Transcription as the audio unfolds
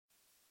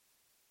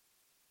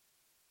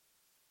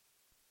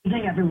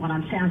Hey everyone,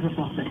 I'm Sandra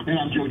Wilson. And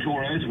I'm Joe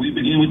Torres. We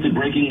begin with the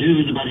breaking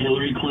news about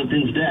Hillary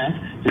Clinton's death.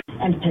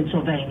 And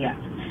Pennsylvania.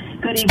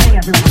 Good evening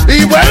everyone.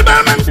 Y vuelve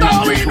el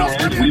mentado We y nos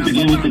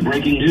begin with the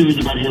breaking news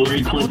about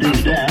Hillary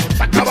Clinton's death.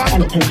 está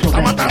acabando, está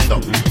matando.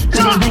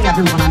 Good evening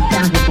everyone, I'm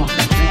Sandra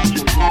Wilson.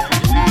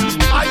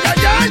 Ay,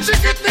 ay, ay,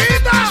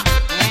 chiquitita.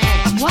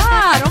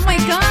 What? Oh my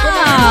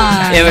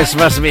God. It was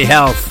supposed to be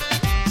health.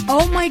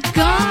 Oh my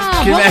God.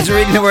 Can you What- imagine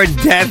reading the word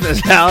death as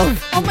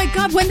health? Oh my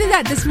God. When did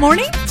that? This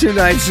morning? 2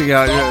 nights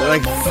ago,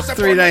 like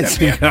 3 nights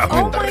Oh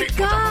ago. my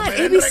God.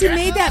 ABC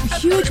made that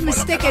huge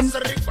mistake. And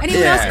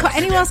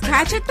anyone else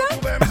catch it though?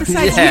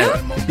 Besides you?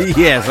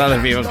 Yes, other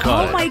people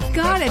caught Oh my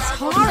God. It's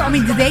horrible. I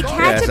mean, did they catch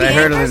Yes, it? The I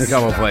heard of it in a anchors?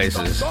 couple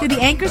places. Did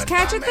the anchors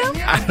catch it though?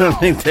 I don't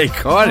think they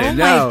caught it, Oh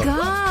no. my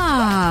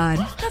God.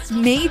 That's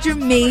major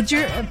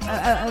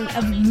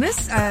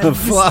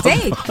Flub.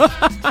 mistake.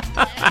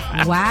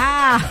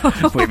 Wow.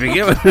 We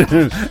begin with,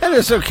 and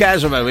it's so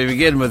casual about it. We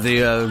begin with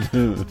the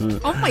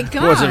Oh my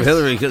reports of God.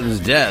 Hillary Clinton's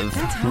death.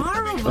 That's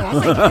horrible. Oh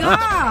my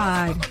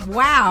God.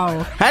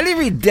 Wow. How do you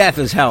read death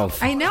as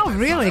health? I know,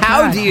 really.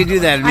 How God. do you do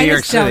that in New I York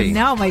just City? don't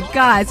know. My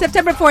God.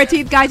 September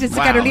 14th, guys. It's the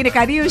Wow. Carolina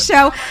Cadillo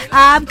Show.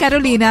 I'm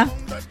Carolina.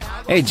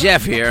 Hey,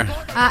 Jeff here.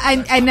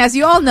 And as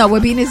you all know,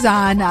 Wabin is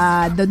on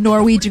the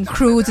Norwegian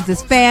cruise with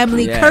his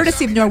family, Yes.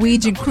 courtesy of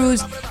Norwegian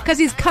Cruise, because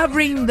he's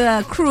covering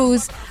the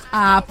cruise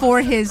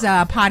for his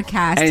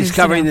podcast. And he's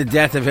covering the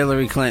death of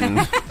Hillary Clinton.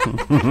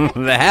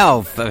 The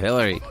health of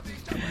Hillary.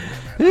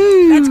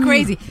 That's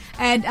crazy.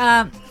 And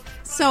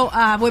so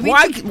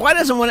Wabin... Why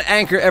doesn't one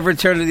anchor ever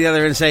turn to the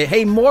other and say,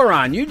 "Hey,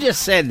 moron, you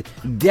just said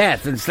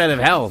death instead of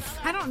health"?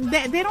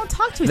 They don't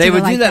talk to each They other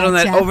would like do that on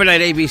that Jeff.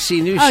 overnight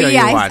ABC news Oh, show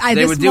yeah, you watch. They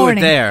this would do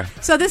morning. it there.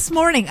 So this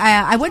morning,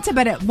 I went to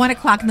bed at 1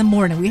 o'clock in the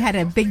morning. We had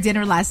a big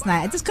dinner last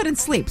night. I just couldn't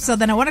sleep. So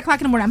then at 1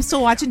 o'clock in the morning, I'm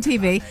still watching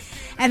TV.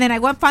 And then I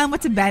finally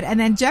went to bed. And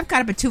then Jeff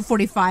got up at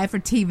 2:45 for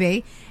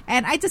TV.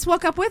 And I just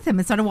woke up with him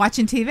and started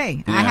watching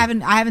TV. Yeah. I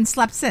haven't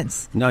slept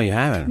since. No, you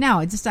haven't. No,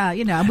 it just, we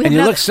And have you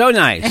another- look so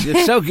nice.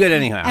 It's so good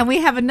anyhow. and we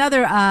have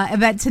another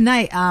event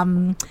tonight.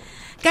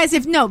 Guys,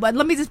 but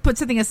let me just put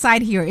something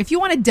aside here. If you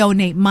want to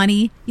donate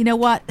money, you know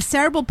what?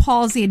 Cerebral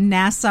Palsy in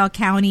Nassau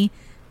County,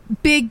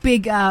 big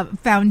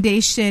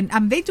foundation.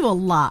 They do a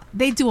lot. If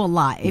They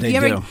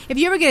do. if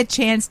you ever get a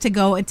chance to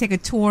go and take a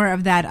tour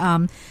of that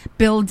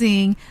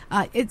building,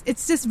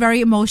 it's just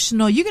very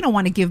emotional. You're going to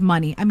want to give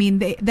money. I mean,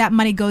 that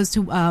money goes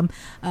to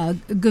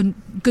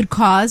good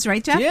cause,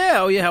 right, Jeff?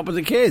 Yeah, help with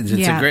the kids.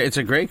 It's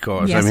a great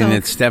cause. Yeah, I mean, so-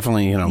 it's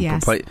definitely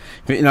Yes.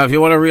 if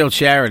you want a real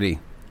charity.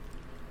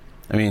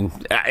 I mean,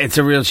 it's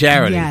a real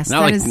charity. Yes, not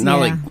that like is- not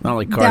yeah.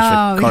 like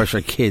No. cars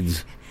for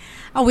kids.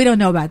 Oh, we don't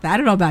know about that. I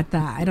don't know about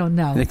that. I don't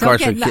know. The Don't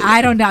cars for get- kids.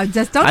 I don't know.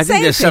 Just don't I say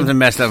think there's anything. something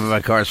messed up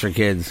about cars for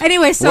kids.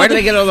 Anyway, so where do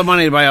they get all the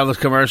money to buy all those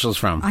commercials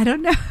from? I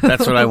don't know.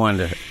 That's what I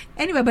wonder.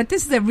 Anyway, but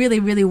this is a really,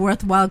 really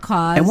worthwhile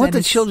cause. And what do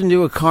it's- children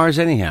do with cars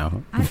anyhow?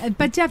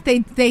 But Jeff, they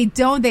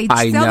don't. They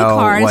I sell know the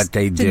cars what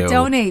they to do.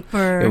 donate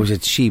for. It was a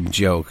cheap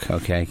joke,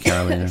 okay,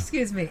 Carolina?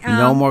 Excuse me.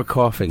 No more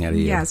coughing out of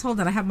you. Yes, hold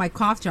on. I have my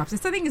cough drops. The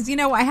thing is,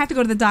 I have to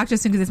go to the doctor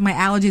soon because my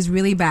allergy is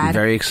really bad.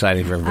 Very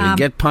exciting for everybody.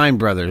 Get Pine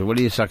Brothers. What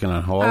are you sucking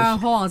on,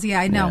 Halls? Halls, yeah,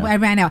 I know. Yeah. I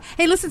ran out.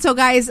 Hey, listen, so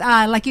guys,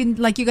 like you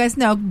guys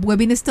know,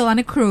 Webin is still on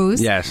a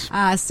cruise. Yes.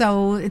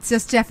 So it's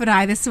just Jeff and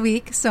I this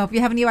week. So if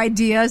you have any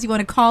ideas, you want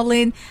to call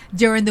in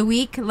during the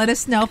week, let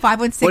us know.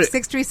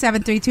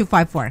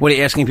 516-637-3254. What are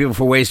you asking people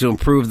for ways to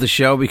improve the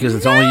show because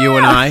it's only you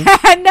and I?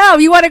 No,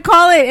 you want to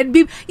call it and be.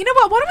 You know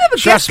what? Why don't we have a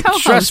guest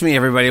co-host? Trust me,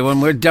 everybody. When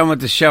we're done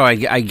with the show,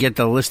 I get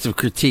the list of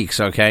critiques.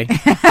 Okay.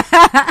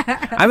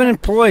 I'm an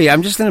employee.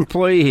 I'm just an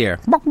employee here.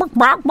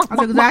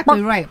 That's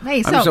exactly right.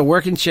 Hey, I'm just a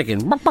working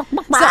chicken.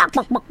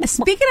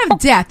 speaking of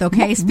death,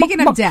 okay.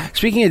 Speaking of death.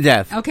 Speaking of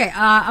death. Okay.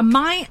 A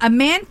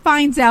man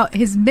finds out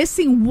his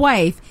missing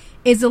wife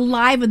is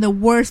alive in the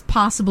worst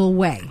possible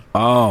way.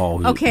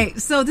 Oh. Okay,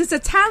 so this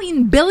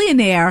Italian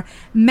billionaire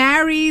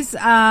marries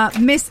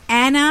Miss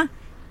Anna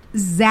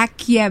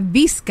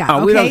Zakievska.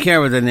 Oh, we okay? don't care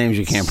what the names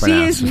you can't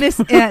pronounce. She is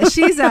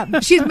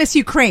Miss. She's Miss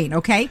Ukraine.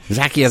 Okay.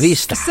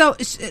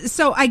 Zakievista.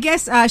 So I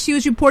guess she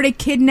was reported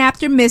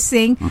kidnapped or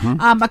missing.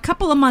 Mm-hmm. A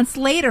couple of months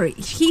later,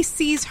 he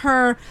sees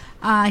her.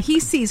 He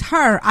sees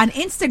her on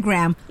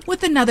Instagram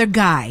with another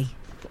guy.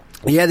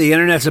 Yeah, the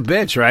internet's a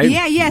bitch, right?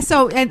 Yeah.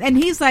 So and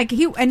he's like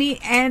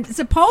and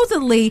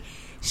supposedly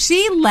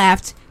she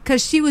left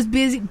because she was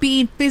busy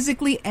being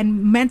physically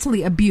and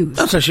mentally abused.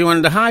 Oh, so she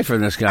wanted to hide from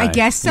this guy. I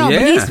guess so.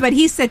 Yeah. But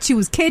he said she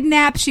was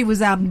kidnapped. She was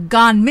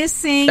gone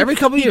missing. Every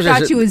couple of years, he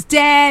thought she was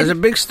dead. There's a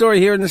big story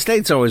here in the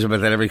States always about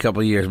that every couple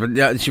of years.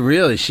 But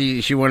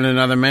she wanted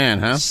another man,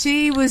 huh?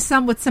 She was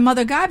with some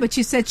other guy, but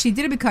she said she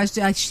did it because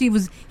he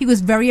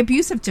was very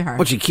abusive to her.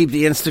 Would she keep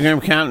the Instagram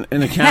account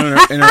in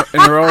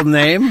her old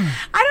name?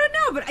 I don't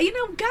know, but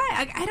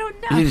guy, I don't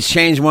know. You just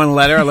change one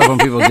letter. I love when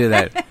people do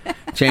that.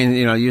 Change,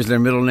 use their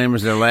middle name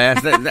as their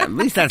last. At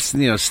least that's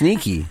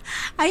sneaky.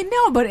 I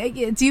know, but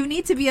do you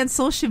need to be on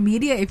social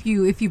media if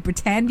you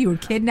pretend you were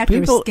kidnapped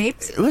or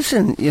escaped?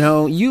 Listen,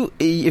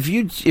 if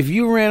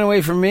you ran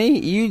away from me,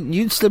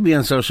 you'd still be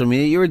on social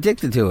media. You're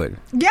addicted to it.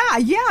 Yeah,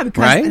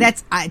 because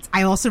Right?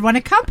 I also run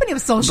a company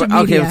of social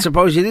But, media. okay,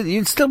 suppose you did,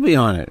 you'd still be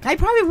on it. I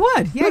probably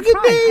would. Yeah, Look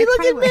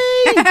at me!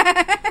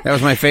 That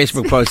was my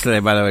Facebook post today,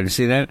 by the way. Did you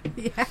see that?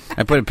 Yeah.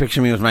 I put a picture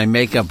of me with my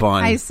makeup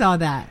on. I saw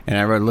that. And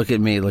I wrote, "Look at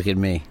me, look at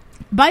me."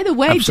 By the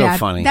way, I'm so Jeff,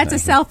 funny. that's a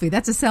Thank selfie.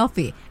 That's a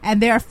selfie.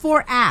 And there are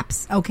 4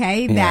 apps,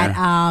 okay,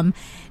 that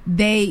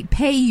they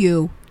pay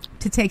you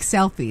to take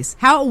selfies.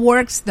 How it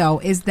works, though,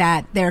 is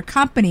that there are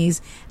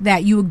companies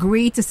that you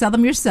agree to sell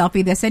them your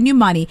selfie. They send you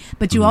money,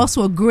 but you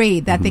also agree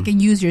that they can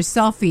use your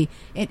selfie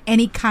in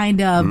any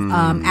kind of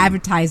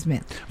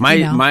advertisement.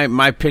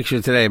 My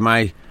picture today,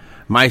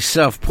 my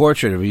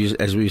self-portrait,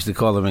 as we used to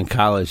call them in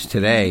college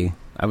today.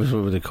 I was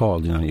what were they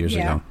called, years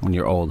ago when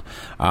you're old,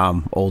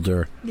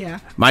 older. Yeah.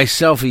 My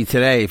selfie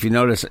today, if you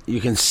notice, you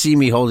can see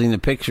me holding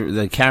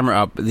the camera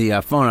up,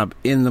 the phone up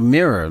in the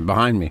mirror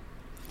behind me.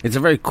 It's a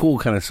very cool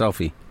kind of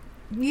selfie.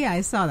 Yeah,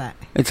 I saw that.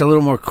 It's a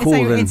little more cool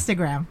it's on your than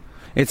Instagram.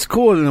 It's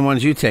cooler than the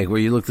ones you take, where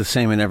you look the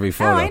same in every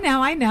photo.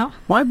 Oh, I know.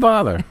 Why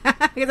bother?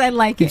 Because I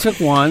like You it. took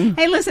one.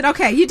 Hey, listen,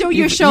 okay, you do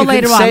your show you could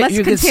later on. save- Let's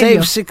you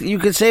continue. You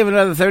could save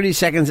another 30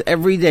 seconds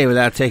every day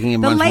without taking a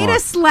The bunch more.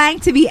 latest slang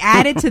to be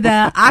added to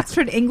the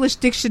Oxford English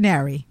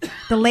Dictionary.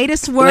 The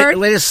latest word.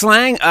 Latest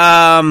slang.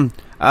 Oh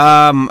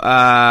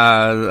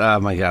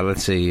my God.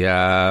 Let's see.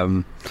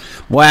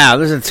 Wow,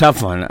 this is a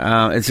tough one.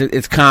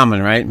 It's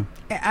common, right?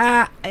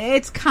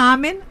 It's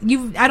common.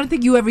 I don't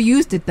think you ever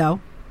used it though.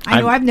 I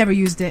know I've never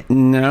used it.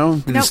 No.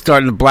 Did Nope. it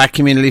start in the black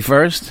community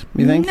first?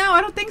 You think? No,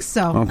 I don't think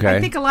so. Okay.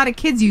 I think a lot of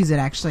kids use it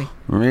actually.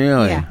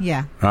 Really?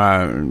 Yeah.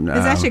 There's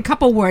There's actually a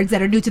couple words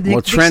that are new to the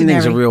well, dictionary.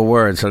 trending's a real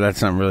word, so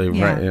that's not really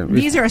Yeah. right.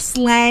 These are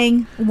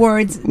slang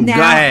words now.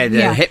 Go ahead.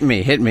 Yeah. Hit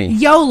me.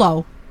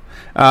 YOLO.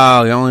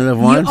 Oh, you only live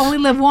once? You only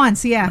live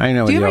once. Yeah. I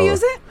know Do you what ever YOLO.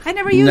 use it? I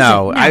never use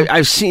No, it.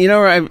 I've seen.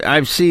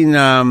 I've seen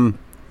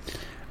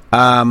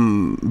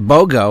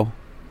BOGO.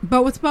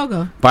 But what's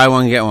BOGO? Buy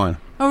one get one.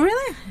 Oh,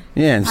 really?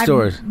 Yeah, in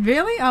stores.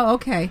 Really? Oh,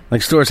 okay.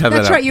 Like stores have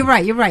That's that. right. up. You're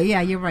right.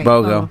 Yeah, you're right.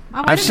 BOGO. Oh, I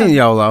I've didn't seen know.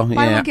 YOLO. Buy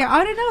Yeah. one, get-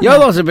 I didn't know that.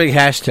 YOLO's a big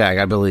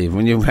hashtag, I believe.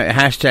 When you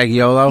hashtag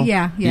YOLO,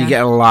 Yeah. you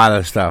get a lot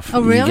of stuff.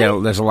 Oh, really?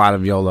 There's a lot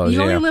of YOLOs.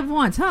 You only Yeah. live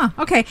once, huh?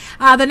 Okay.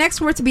 The next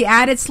word to be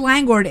added,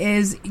 slang word,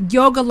 is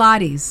yoga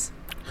lattes.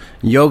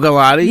 Yoga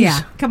lattes?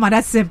 Yeah. Come on,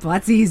 that's simple.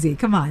 That's easy.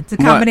 Come on. It's a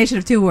combination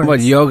of 2 words. What,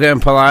 yoga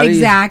and Pilates?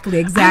 Exactly.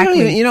 I don't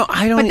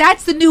even, But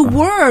that's the new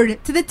word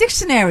to the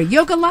dictionary.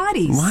 Yoga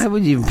lattes. Why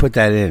would you even put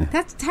that in?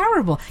 That's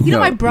terrible. You know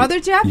my brother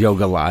Jeff.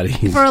 Yoga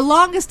lattes. For a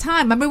longest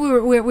time, remember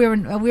we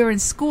were in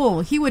school.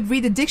 He would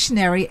read the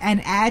dictionary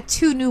and add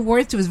 2 new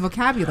words to his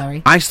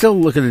vocabulary. I still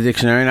look at the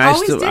dictionary, and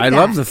Always did I that.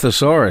 love the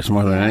thesaurus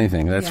more than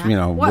anything. That's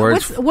Yeah.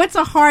 words. What's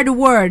a hard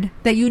word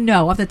that you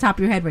know off the top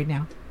of your head right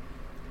now?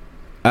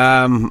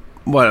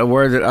 What, a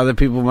word that other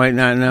people might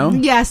not know?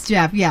 Yes,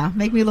 Jeff. Yeah,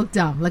 make me look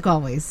dumb, like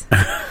always. Go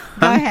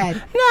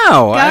ahead. No,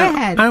 Go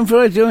ahead. I'm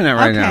really doing that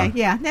right now. Okay,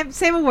 yeah.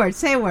 Say a word.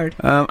 Say a word.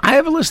 I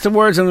have a list of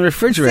words on the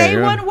refrigerator.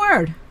 Say one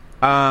word.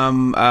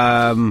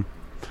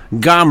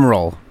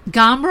 Gomrel.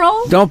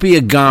 Gomrel? Don't be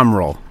a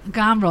gomrel.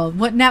 Gomrel.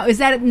 What now? Is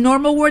that a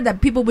normal word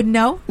that people would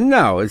know?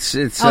 No, it's.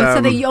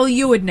 So that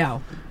you would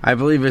know. I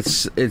believe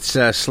it's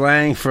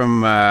slang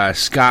from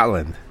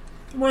Scotland.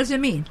 What does it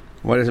mean?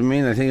 What does it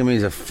mean? I think it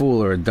means a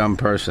fool or a dumb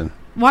person.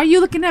 Why are you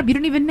looking up? You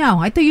don't even know.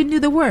 I thought you knew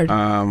the word.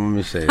 Let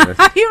me see. You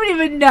don't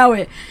even know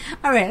it.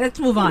 All right, let's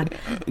move on.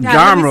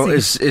 Gomrel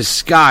is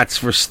Scots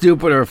for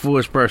stupid or a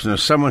foolish person, or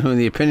someone who, in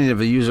the opinion of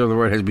the user of the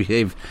word, has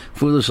behaved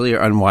foolishly or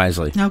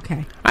unwisely.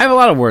 Okay. I have a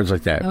lot of words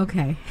like that.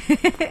 Okay.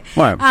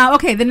 What?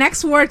 Okay, the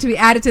next word to be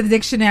added to the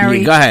dictionary.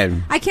 Yeah, go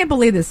ahead. I can't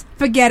believe this.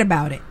 Forget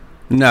about it.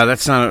 No,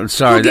 that's not.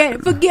 Sorry.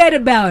 Forget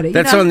about it.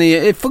 That's on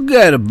the.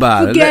 Forget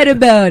about it. Forget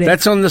about it.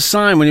 That's on the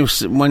sign when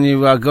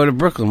you go to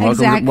Brooklyn.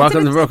 Exactly.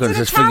 Welcome to Brooklyn. It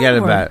says forget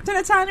about it. It's an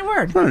Italian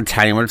word. It's not an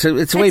Italian word.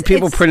 It's the way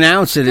people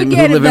pronounce it who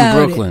Forget live in about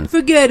Brooklyn. it.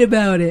 Forget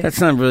about it.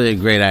 That's not really a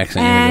great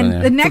accent.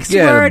 And the next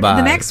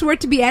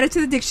word to be added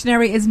to the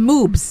dictionary is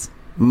moobs.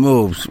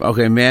 Moves.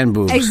 Okay, man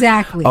boobs.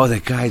 Exactly. Oh,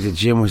 that guy at the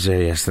gym was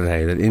there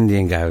yesterday. That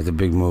Indian guy with the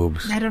big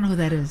moves. I don't know who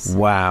that is.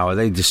 Wow, are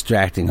they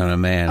distracting on a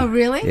man? Oh,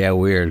 really? Yeah,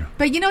 weird.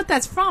 But you know what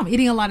that's from?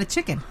 Eating a lot of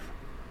chicken.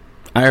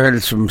 I heard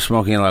it's from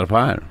smoking a lot of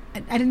pot.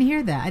 I didn't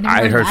hear that.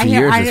 I heard for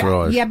years that's what it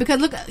was. Yeah,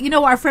 because look, you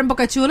know our friend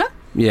Bocachula?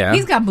 Yeah.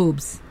 He's got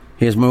boobs.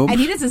 He has moves? And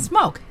he doesn't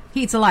smoke.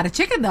 He eats a lot of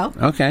chicken, though.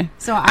 Okay.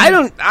 So I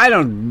don't.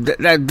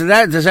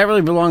 Does that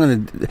really belong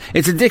in the?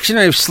 It's a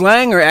dictionary of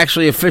slang or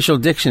actually official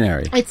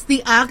dictionary? It's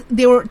the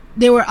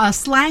there were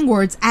slang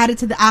words added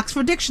to the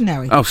Oxford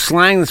Dictionary. Oh,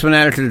 slang that's been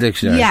added to the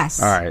dictionary.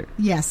 Yes. All right.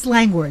 Yes,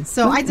 slang words.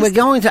 So we're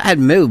going to add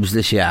moves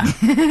this year.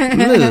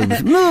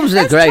 Moves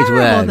are a great terrible,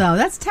 word. though.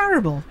 That's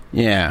terrible.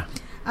 Yeah.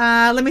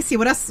 Let me see.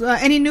 What else?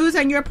 Any news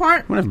on your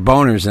part? What if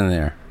boners in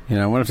there?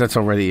 What if that's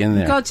already in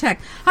there? Go check.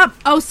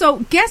 So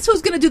guess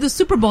who's going to do the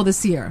Super Bowl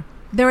this year?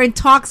 They're in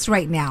talks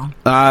right now.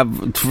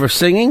 For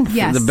singing?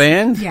 Yes. The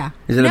band? Yeah.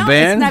 Is it no, a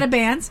band? It's not a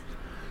band.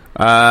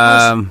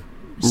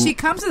 She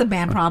comes to the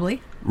band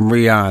probably.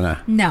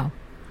 Rihanna. No.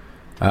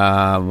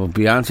 Well,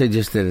 Beyonce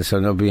just did it, so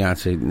no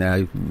Beyonce.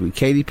 Now,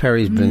 Katy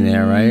Perry's been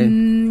there, right?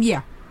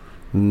 Yeah.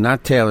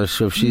 Not Taylor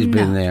Swift. She's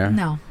been there.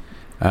 No.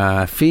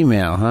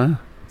 Female, huh?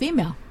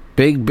 Female.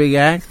 Big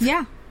act?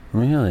 Yeah.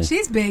 Really?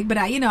 She's big, but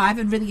I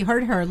haven't really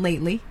heard her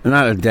lately.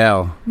 Not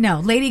Adele. No,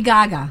 Lady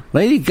Gaga.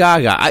 Lady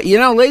Gaga.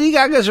 Lady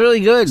Gaga's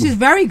really good. She's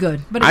very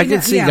good. But I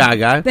could see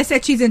Gaga. They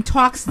said she's in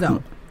talks,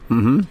 though.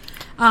 Mm-hmm.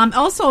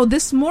 Also,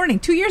 this morning,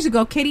 2 years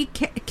ago,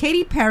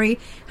 Katy Perry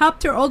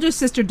helped her older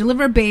sister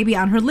deliver a baby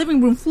on her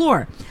living room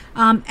floor.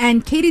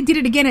 And Katy did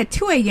it again at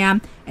 2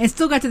 a.m. and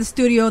still got to the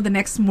studio the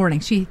next morning.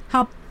 She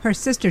helped her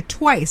sister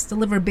twice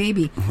deliver a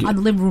baby on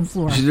the living room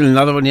floor. She did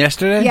another one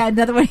yesterday? Yeah,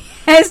 another one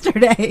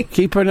yesterday.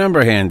 Keep her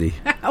number handy.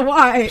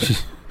 Why?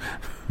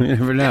 You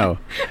never know.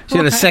 She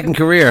had a second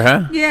career,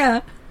 huh?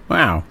 Yeah.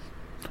 Wow.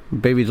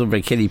 Baby delivered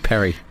by Katy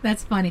Perry.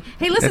 That's funny.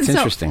 Hey, listen. That's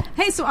interesting.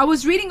 So I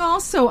was reading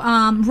also.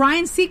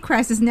 Ryan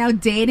Seacrest is now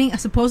dating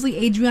supposedly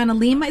Adriana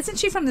Lima. Isn't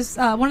she from this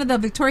one of the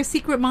Victoria's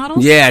Secret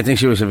models? Yeah, I think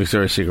she was a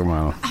Victoria's Secret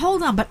model.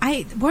 Hold on, but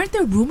weren't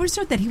there rumors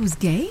that he was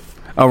gay?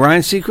 Oh,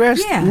 Ryan Seacrest?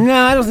 Yeah.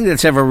 No, I don't think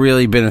that's ever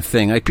really been a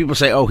thing. Like, people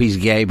say, oh, he's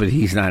gay, but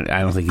he's not. I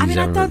don't think he's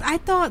ever. I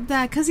thought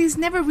that because he's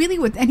never really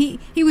and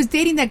he was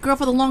dating that girl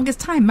for the longest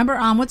time. Remember,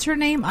 what's her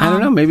name? I don't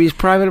know. Maybe he's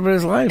private about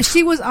his life.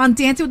 She was on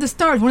Dancing with the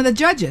Stars, one of the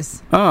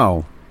judges.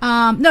 Oh.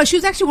 No, she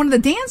was actually one of the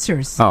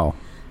dancers. Oh.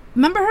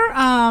 Remember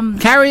her?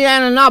 Carrie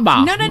Ann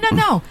Inaba.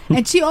 No.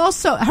 And she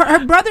also,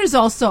 her brother's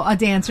also a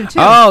dancer too.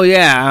 Oh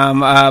yeah.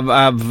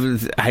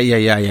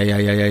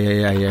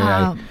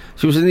 Yeah.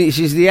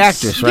 She's the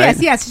actress, right?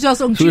 Yes.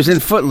 She was in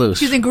Footloose.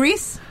 She was in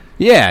Grease.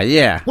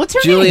 Yeah. What's her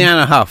name?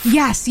 Juliana Huff.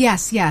 Yes.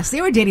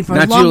 They were dating for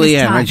Not a long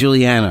Julianne, time. right?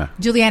 Juliana.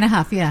 Juliana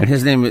Huff. Yeah.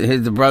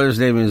 And the brother's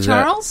name is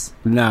Charles.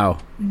 No.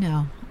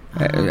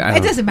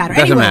 It doesn't matter.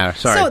 Doesn't anyway, matter.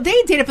 Sorry. So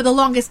they dated for the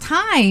longest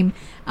time,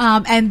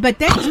 but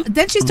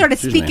then she started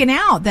speaking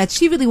out that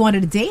she really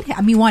wanted to date him.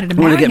 I mean, wanted to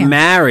marry him. Get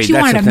married. She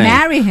That's wanted the to thing.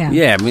 marry him.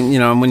 Yeah, I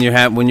mean,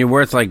 when you're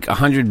worth like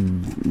 $100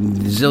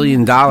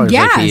 zillion,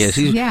 yes, like he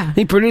is.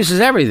 He produces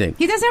everything.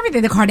 He does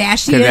everything. The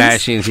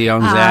Kardashians. He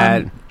owns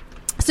that.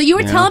 So you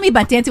were telling me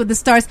about Dancing with the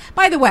Stars.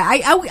 By the way,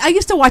 I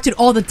used to watch it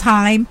all the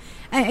time.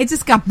 And it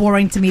just got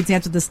boring to me,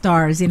 Dance with the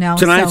Stars,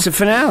 Tonight's the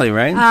finale,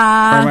 right? Or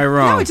am I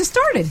wrong? No, it just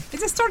started. It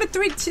just started 2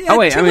 weeks ago. Oh,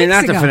 wait, I mean,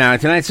 not the finale.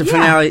 Tonight's the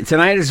finale.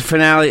 Tonight is the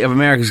finale of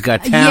America's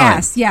Got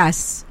Talent.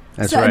 Yes.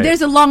 That's right.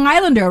 There's a Long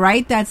Islander,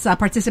 right, that's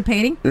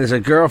participating? There's a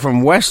girl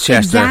from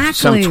Westchester,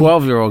 some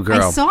 12-year-old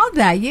girl. I saw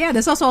that, yeah.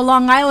 There's also a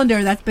Long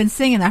Islander that's been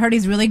singing. I heard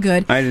he's really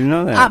good. I didn't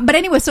know that. But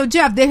anyway, so,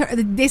 Jeff,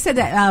 they said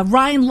that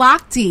Ryan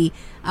Lochte,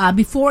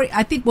 before,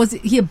 I think, was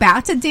he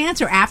about to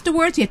dance or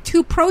afterwards? You had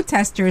 2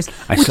 protesters,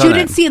 which you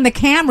didn't see in the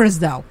cameras,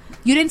 though.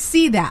 You didn't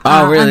see that.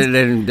 Oh,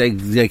 really?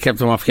 They kept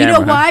them off camera. You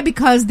know why?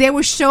 Because they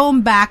were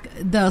showing back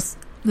the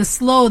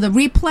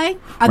replay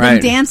of them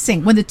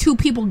dancing when the 2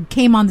 people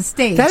came on the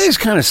stage. That is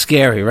kind of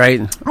scary, right?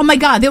 Oh my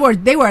God, they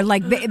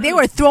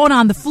were thrown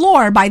on the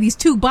floor by these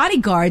 2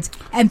 bodyguards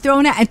and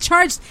thrown out and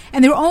charged,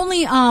 and they were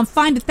only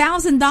fined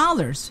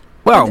 $1,000.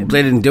 Well,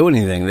 they didn't do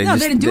anything. They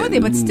didn't do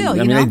anything, but still,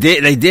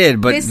 they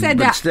did, but they said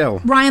but that still.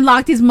 Ryan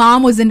Lochte's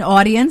mom was in the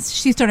audience.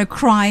 She started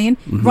crying.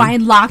 Mm-hmm.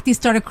 Ryan Lochte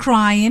started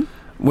crying.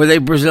 Were they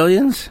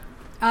Brazilians?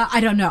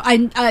 I don't know.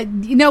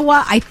 You know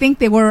what? I think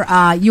they were.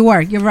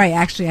 You're right.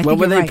 Actually, What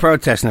were they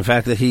protesting? The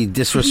fact that he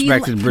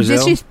disrespected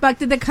Brazil,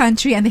 disrespected the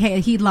country, and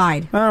he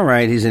lied. All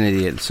right, he's an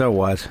idiot. So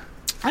what?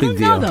 I don't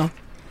know though.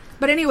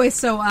 But anyway,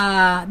 so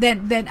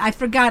then I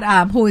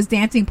forgot who his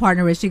dancing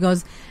partner is. She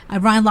goes,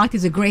 Ryan Lochte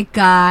is a great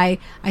guy.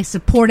 I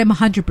support him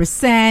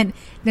 100%.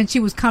 Then she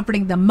was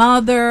comforting the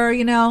mother.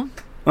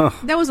 Oh.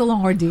 That was a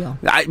long ordeal.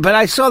 But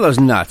I saw those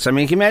nuts. I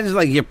mean, can you imagine,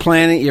 like, you're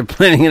planning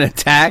an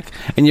attack,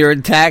 and your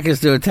attack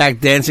is to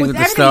attack Dancing with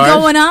the Stars?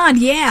 Going on,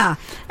 yeah.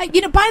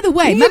 By the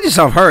way, you get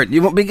yourself hurt.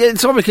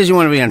 It's all because you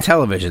want to be on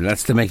television.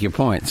 That's to make your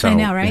point. So, I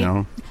know,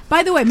 right?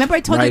 By the way, remember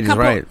I told you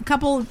a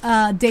couple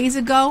days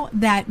ago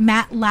that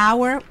Matt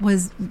Lauer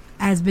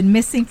has been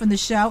missing from the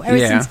show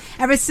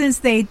ever since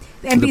the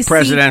NBC, the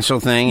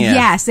presidential thing. Yeah.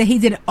 Yes, that he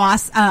did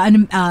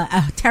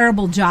a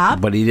terrible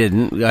job, but he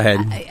didn't. Go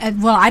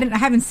ahead. Well, I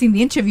haven't seen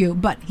the interview,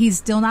 but he's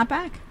still not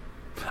back.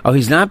 Oh,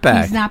 he's not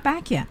back. He's not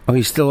back yet. Oh,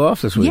 he's still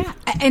off this week. Yeah,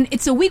 and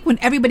it's a week when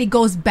everybody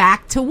goes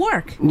back to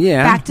work.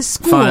 Yeah, back to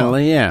school.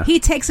 Finally, yeah. He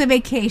takes a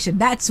vacation.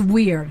 That's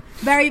weird.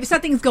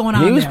 Something's going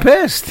on. He was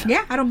pissed.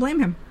 Yeah, I don't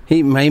blame him.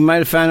 He might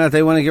have found out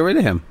they want to get rid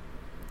of him.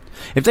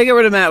 If they get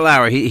rid of Matt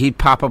Lauer, he'd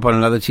pop up on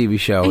another TV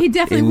show. He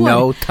definitely in would.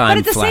 no time But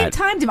at the flat.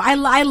 same time,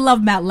 I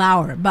love Matt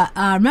Lauer. But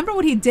remember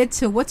what he did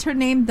to what's her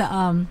name?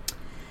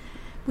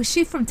 Was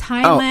she from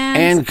Thailand? Oh,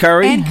 Ann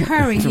Curry. Ann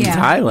Curry, from yeah.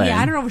 Thailand.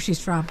 Yeah, I don't know where she's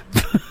from.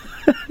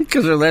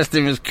 Because her last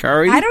name is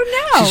Curry. I don't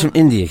know. She's from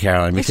India,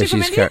 Caroline. Is she Because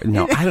from she's India?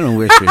 No, I don't know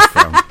where she's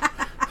from.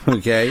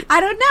 Okay.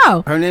 I don't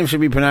know. Her name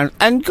should be pronounced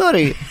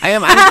Anguri. I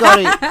am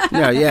Anguri.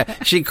 No,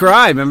 yeah. She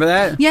cried. Remember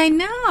that? Yeah,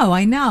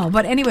 I know.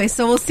 But anyway,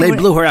 so we'll see. They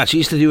blew her out. She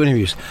used to do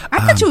interviews. I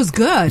thought she was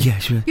good. Yeah,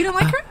 you don't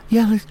like her?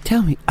 Yeah,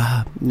 tell me.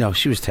 No,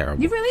 she was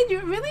terrible. You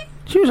really?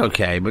 She was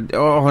okay, but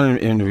all her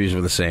interviews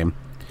were the same.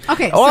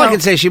 Okay. All I can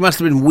say, she must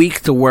have been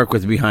weak to work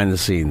with behind the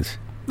scenes.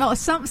 Well,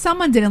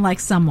 someone didn't like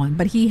someone,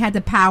 but he had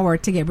the power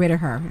to get rid of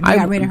her. He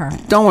got rid of her.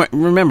 Don't worry.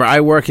 Remember,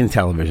 I work in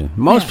television.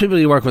 Most people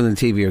you work with on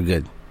TV are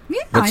good.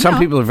 Yeah, but some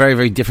people are very,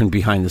 very different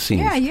behind the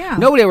scenes. Yeah.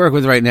 Nobody I work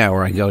with right now,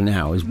 where I go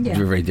now, is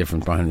very, very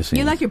different behind the scenes.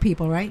 You like your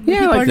people, right? Your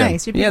people are them.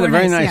 nice. Your people they're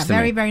very nice. Yeah,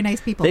 very, very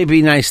nice people. They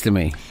be nice to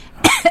me.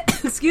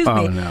 Excuse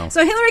me. No.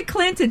 So Hillary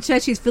Clinton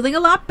said she's feeling a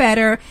lot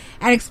better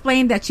and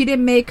explained that she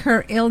didn't make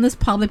her illness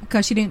public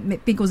because she didn't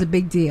think it was a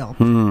big deal.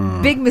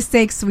 Big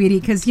mistake, sweetie,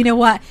 because you know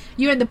what?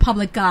 You're in the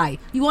public eye.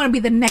 You want to be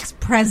the next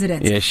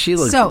president. Yeah, she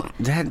looks...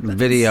 that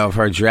video of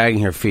her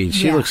dragging her feet,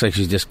 she looks like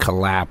she's just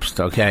collapsed,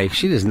 okay?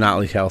 She does not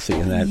look healthy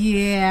in that.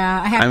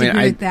 Yeah, I have to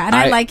agree with that. And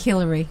I like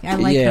Hillary. I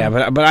like her.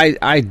 Yeah, but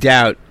I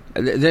doubt...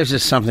 There's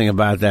just something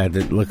about that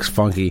looks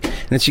funky.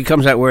 And then she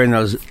comes out wearing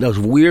those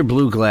weird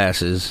blue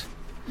glasses.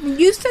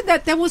 You said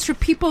that was for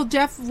people,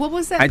 Jeff. What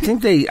was that? I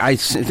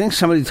think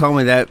somebody told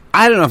me that.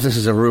 I don't know if this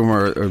is a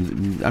rumor or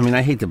I mean,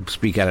 I hate to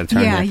speak out of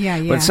turn. Yeah.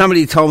 But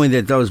somebody told me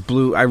that those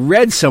blue. I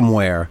read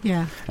somewhere.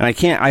 Yeah. And I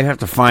can't. I have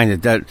to find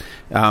it. That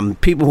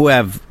people who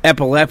have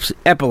epilepsy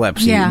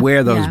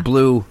wear those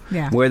blue.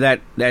 Yeah. Wear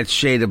that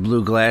shade of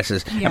blue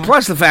glasses. Yeah. And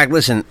plus the fact.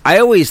 Listen, I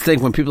always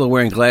think when people are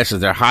wearing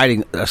glasses, they're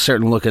hiding a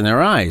certain look in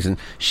their eyes, and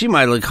she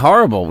might look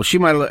horrible. She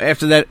might look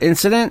after that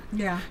incident.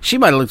 Yeah. She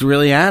might have looked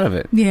really out of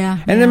it. Yeah.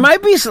 And there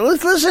might be.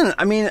 Listen,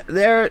 I mean,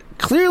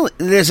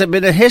 there's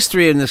been a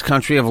history in this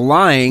country of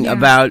lying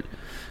about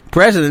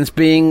presidents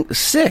being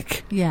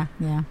sick. Yeah.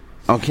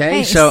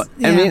 Okay,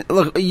 I mean,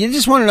 look, you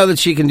just want to know that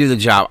she can do the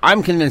job.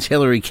 I'm convinced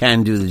Hillary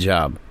can do the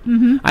job.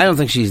 Mm-hmm. I don't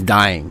think she's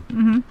dying.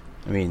 Mm-hmm.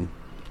 I mean,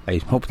 I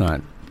hope not.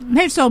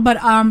 Hey, but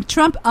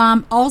Trump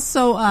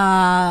also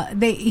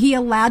he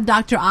allowed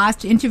Dr. Oz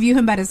to interview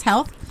him about his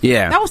health.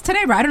 Yeah, that was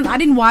today, right? I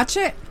didn't watch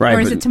it. Right, or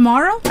is it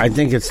tomorrow? I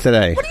think it's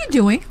today. What are you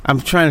doing?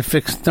 I'm trying to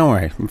fix. Don't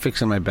worry, I'm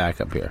fixing my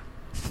back up here.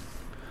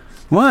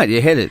 What?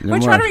 You hit it. We're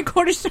trying to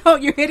record a show.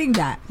 You're hitting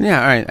that.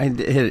 Yeah, all right. I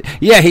hit it.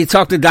 Yeah, he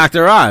talked to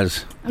Dr.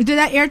 Oz. Did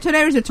that air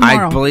today or is it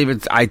tomorrow? I believe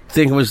it's. I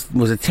think it was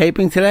it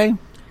taping today?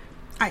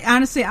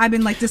 Honestly, I've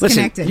been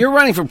disconnected. Listen, you're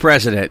running for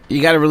president.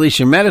 You got to release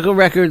your medical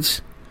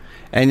records,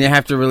 and you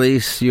have to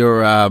release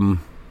your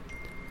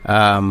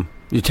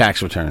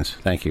tax returns.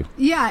 Thank you.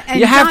 Yeah, and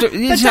you have to.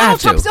 But Donald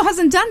Trump still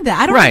hasn't done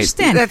that. I don't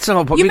understand. That's the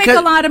whole point. You make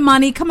a lot of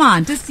money. Come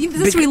on, just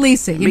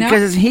release it. You know,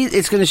 because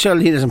it's going to show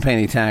that he doesn't pay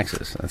any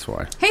taxes. That's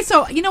why. Hey,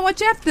 so you know what,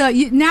 Jeff?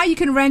 Now you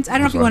can rent. I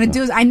don't know if you want to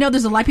do this. I know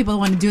there's a lot of people that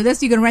want to do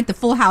this. You can rent the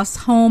Full House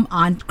home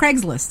on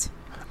Craigslist.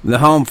 The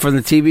home for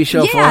the TV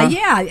show?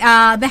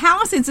 Yeah. The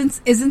house is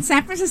in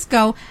San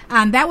Francisco.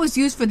 That was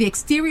used for the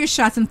exterior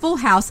shots in Full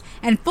House,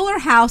 and Fuller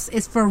House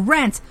is for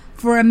rent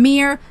for a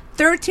mere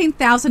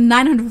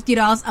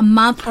 $13,950 a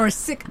month, or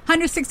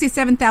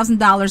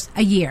 $167,000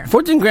 a year.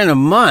 $14,000 a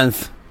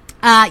month.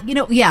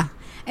 Yeah.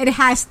 It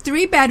has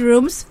 3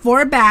 bedrooms,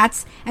 4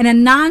 baths, and a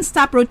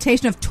non-stop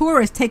rotation of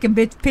tourists taking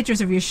pictures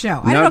of your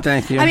show.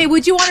 Thank you. I mean,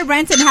 would you want to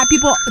rent it and have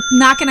people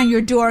knocking on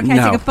your door? Can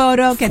I take a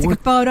photo? Can I take a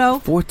photo?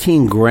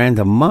 $14,000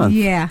 a month.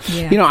 Yeah.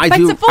 But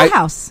it's a Full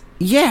House.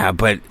 Yeah,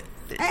 but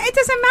it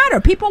doesn't matter.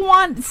 People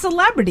want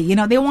celebrity.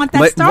 They want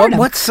that stardom.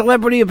 What's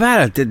celebrity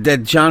about it?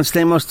 That John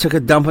Stamos took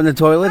a dump in the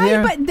toilet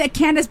here? But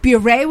Candace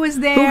Bure was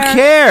there. Who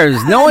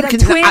cares? No one the can.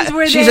 Twins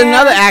were she's there.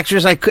 another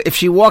actress. If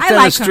she walked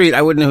down the street,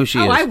 I wouldn't know who she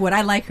is. I would.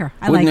 I like her.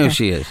 Wouldn't know who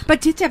she is.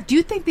 But Jeff, do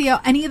you think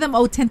any of them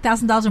owe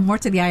 $10,000 or more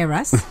to the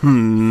IRS?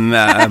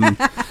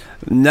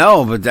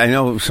 No, but I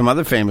know some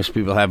other famous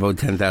people have owed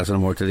 $10,000 or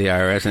more to the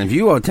IRS, and if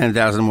you owe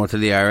 $10,000 more to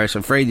the IRS,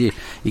 afraid you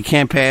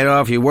can't pay it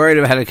off, you're worried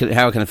about how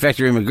it can affect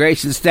your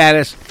immigration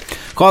status,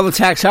 call the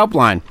tax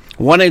helpline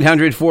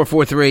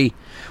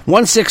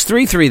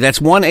 1-800-443-1633. That's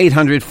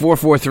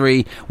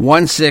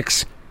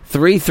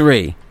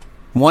 1-800-443-1633.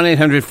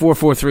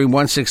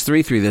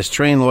 1-800-443-1633. There's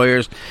trained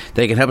lawyers.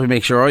 They can help you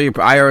make sure all your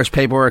IRS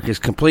paperwork is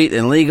complete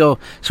and legal,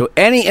 so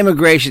any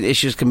immigration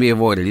issues can be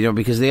avoided.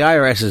 Because the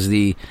IRS is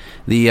the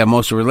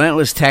most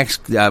relentless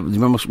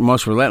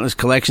most relentless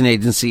collection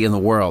agency in the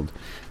world.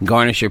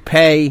 Garnish your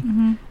pay.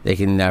 Mm-hmm. They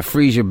can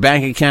freeze your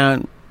bank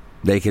account.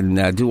 They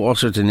can do all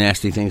sorts of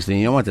nasty things.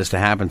 You don't want this to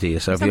happen to you.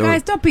 So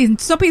guys, don't be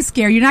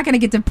scared. You're not going to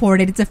get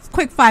deported. It's a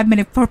quick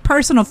 5-minute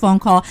personal phone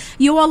call.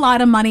 You owe a lot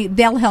of money.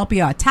 They'll help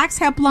you out. Tax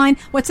helpline.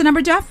 What's the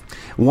number, Jeff?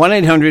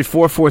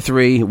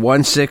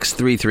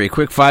 1-800-443-1633.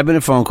 Quick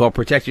 5-minute phone call.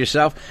 Protect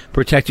yourself.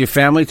 Protect your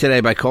family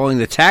today by calling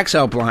the tax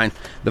helpline.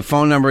 The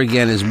phone number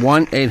again is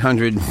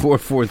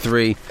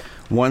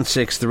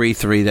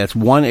 1-800-443-1633. That's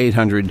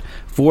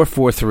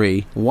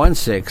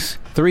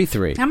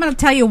 1-800-443-1633. I'm going to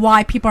tell you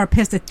why people are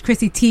pissed at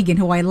Chrissy Teigen,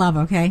 who I love,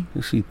 okay?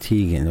 Chrissy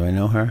Teigen. Do I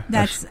know her?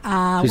 That's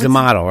she's a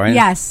model, right?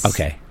 Yes.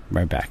 Okay.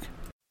 Right back.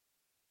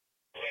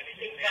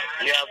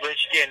 Yeah,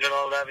 Bridge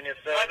General Revenue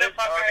Service.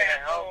 How can I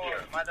help you?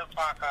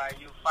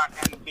 Motherfucker, you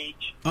fucking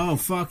bitch. Oh,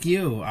 fuck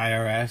you,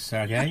 IRS,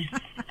 okay?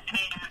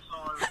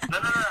 No,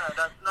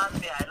 that's not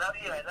me. I love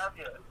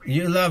you.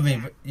 You love me,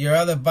 but your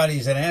other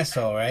buddy's an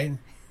asshole, right?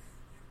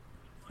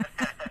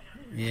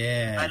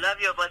 Yeah. I love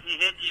you, but he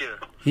hit you.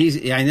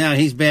 I know,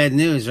 he's bad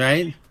news,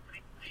 right?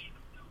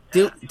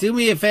 Do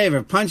me a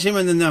favor, punch him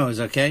in the nose,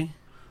 okay?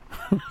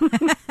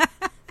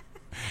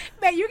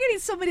 Man, you're getting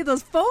so many of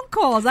those phone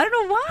calls. I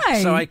don't know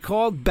why. So I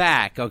called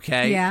back,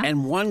 okay? Yeah.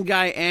 And one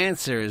guy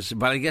answers,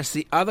 but I guess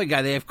the other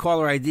guy, they have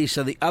caller ID,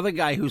 so the other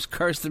guy who's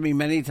cursed at me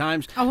many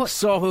times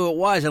saw who it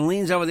was and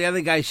leans over the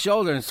other guy's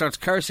shoulder and starts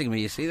cursing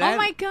me. You see that? Oh,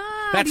 my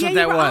God. That's what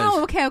that was.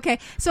 Oh, okay.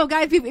 So,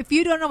 guys, if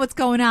you don't know what's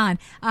going on,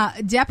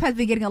 Jeff has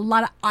been getting a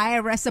lot of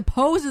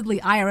supposedly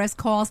IRS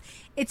calls.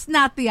 It's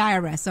not the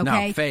IRS,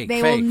 okay? No, fake,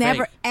 They fake, will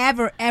never,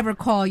 fake. ever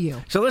call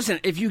you. So listen,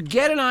 if you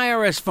get an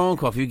IRS phone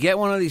call, if you get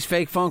one of these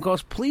fake phone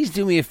calls, please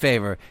do me a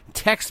favor.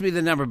 Text me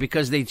the number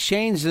because they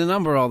change the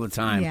number all the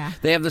time. Yeah.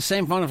 They have the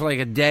same phone for like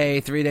a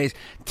day, 3 days.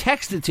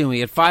 Text it to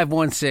me at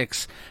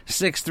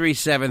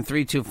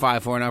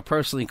 516-637-3254, and I'll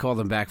personally call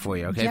them back for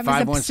you, okay? Jeff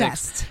is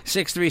obsessed.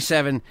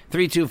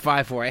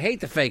 516-637-3254. I hate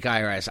the fake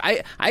IRS.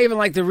 I even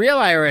like the real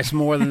IRS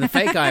more than the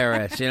fake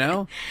IRS, you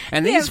know?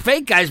 And these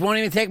fake guys won't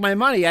even take my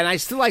money, and I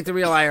still like the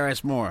real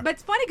IRS more. But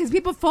it's funny because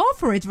people fall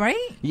for it, right?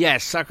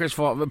 Yes, suckers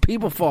fall, but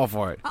people fall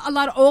for it. A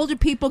lot of older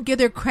people give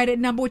their credit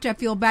number, which I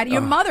feel bad.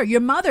 Your mother,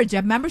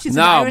 Jeff, remember? She's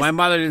No, an IRS. my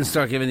mother didn't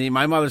start giving me.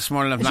 My mother's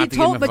smart enough not to give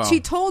me a phone. But she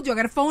told you I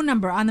got a phone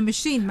number on the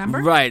machine, remember?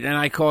 Right, and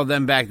I called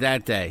them back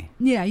that day.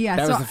 Yeah.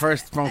 That was the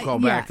first phone call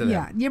back to them.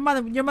 Yeah, your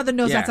mother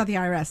knows that's not the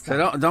IRS.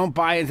 So don't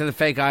buy into the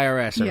fake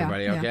IRS,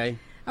 everybody. Yeah. Okay.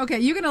 Okay,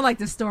 you're gonna like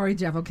the story,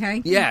 Jeff.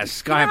 Okay.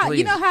 Yes, go ahead, please.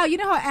 You know how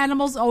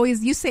animals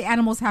always. You say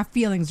animals have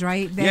feelings,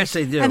 right? Yes,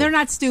 they do, and they're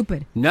not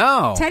stupid.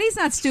 No, Teddy's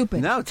not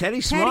stupid. No,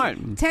 Teddy's smart.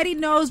 Teddy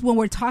knows when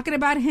we're talking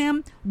about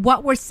him,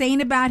 what we're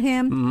saying about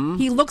him. Mm-hmm.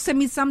 He looks at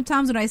me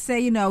sometimes when I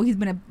say, he's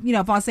been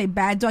if I'll say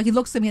bad dog, he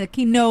looks at me like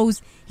he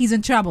knows he's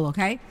in trouble.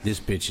 Okay. This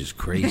bitch is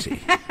crazy.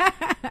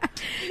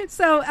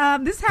 So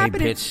this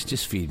happened. Hey, bitch,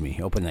 just feed me.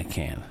 Open that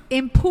can.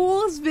 In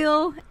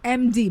Poolesville,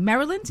 MD,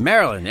 Maryland.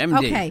 Maryland,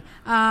 MD. Okay.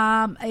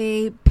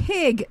 A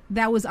pig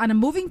that was on a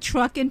moving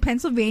truck in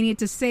Pennsylvania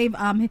to save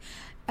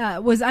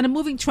was on a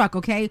moving truck.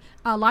 Okay,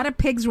 a lot of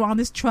pigs were on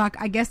this truck.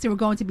 I guess they were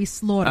going to be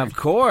slaughtered. Of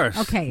course.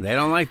 Okay. They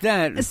don't like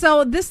that.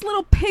 So this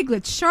little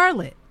piglet,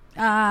 Charlotte,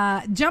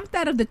 jumped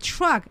out of the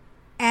truck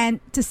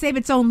and to save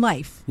its own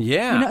life.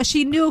 Yeah.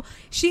 She knew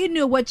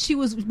where she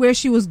was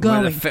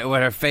going.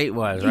 What her fate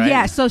was, right?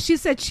 Yeah, so she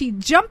said she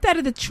jumped out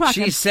of the truck.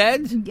 She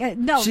said?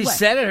 No. She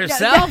said it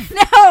herself?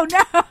 No.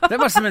 That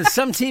must have been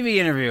some TV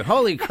interview.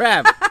 Holy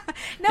crap.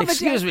 No,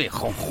 Excuse me.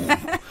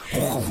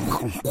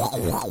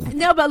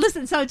 No, but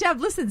listen. So, Jeff,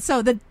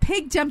 So the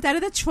pig jumped out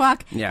of the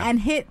truck and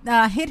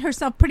hit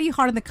herself pretty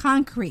hard on the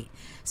concrete.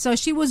 So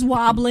she was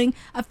wobbling.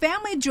 A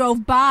family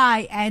drove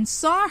by and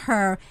saw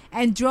her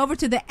and drove her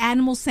to the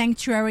animal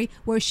sanctuary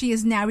where she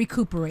is now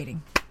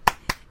recuperating.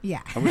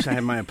 Yeah. I wish I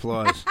had my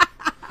applause.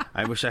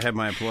 I wish I had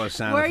my applause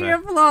sound Where are effect.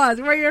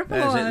 your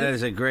applause? That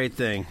is a great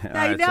thing.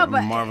 I it's know, a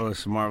but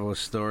marvelous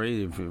story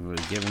you've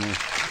given me.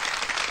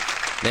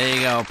 There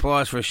you go.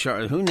 Applause for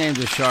Charlotte. Who named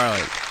her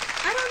Charlotte?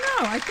 I don't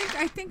know.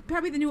 I think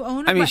probably the new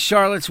owner. I mean,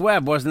 Charlotte's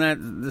Web. Wasn't that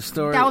the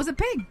story? That was a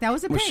pig.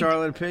 Was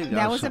Charlotte a pig?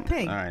 That was a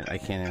pig. All right. I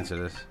can't answer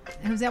this.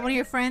 Was that one of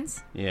your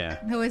friends? Yeah.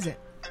 Who is it?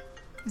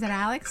 Is that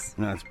Alex?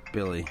 No, it's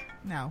Billy.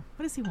 No.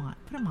 What does he want?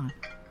 Put him on.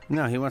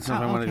 No, he wants to know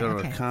if I want to go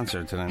to a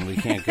concert tonight. We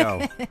can't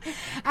go.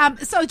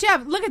 So,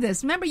 Jeff, look at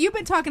this. Remember, you've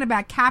been talking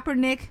about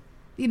Kaepernick,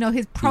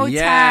 his protest.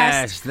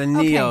 Yes, the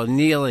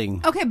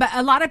kneeling. Okay, but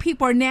a lot of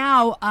people are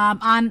now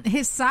on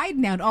his side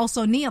now and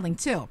also kneeling,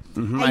 too.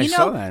 Mm-hmm, and I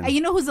saw that. And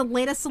you know who's the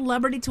latest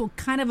celebrity to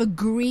kind of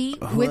agree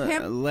with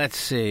him? Let's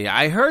see.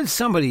 I heard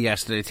somebody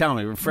yesterday. Tell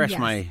me. Refresh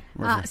my...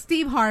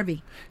 Steve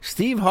Harvey.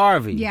 Steve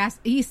Harvey. Yes,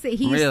 he's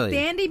really?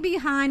 standing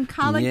behind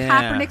Colin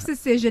Kaepernick's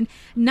decision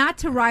not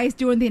to rise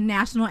during the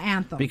national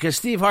anthem. Because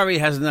Steve Harvey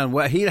hasn't done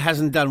well. He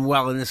hasn't done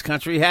well in this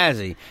country, has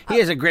he? He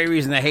has a great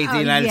reason to hate the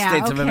United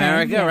States of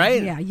America,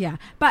 right? Yeah.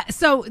 But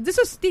so this is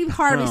what Steve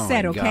Harvey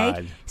said. Okay,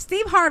 God.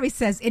 Steve Harvey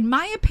says, in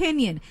my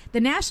opinion, the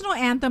national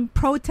anthem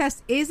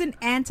protest isn't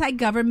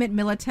anti-government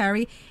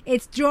military.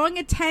 It's drawing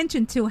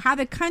attention to how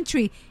the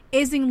country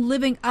isn't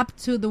living up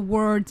to the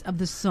words of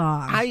the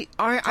song. I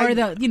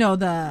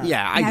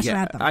national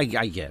anthem. I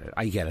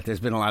get it. There's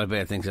been a lot of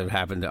bad things that have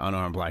happened to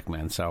unarmed black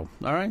men. So,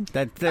 all right,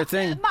 that's their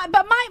thing.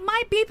 But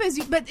my beef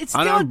is, but it's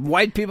still unarmed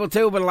white people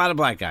too, but a lot of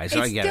black guys. So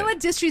I get it. It's still a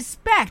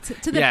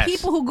disrespect to the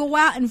people who go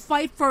out and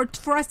fight for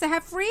us to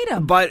have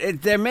freedom.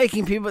 But they're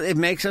making people. It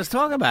makes us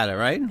talk about it,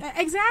 right?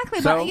 Exactly.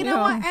 So, but you know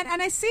what?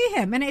 And I see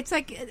him, and it's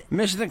like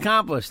mission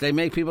accomplished. They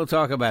make people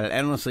talk about it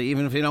endlessly,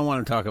 even if you don't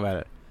want to talk about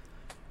it.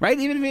 Right?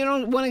 Even if you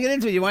don't want to get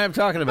into it, you wind up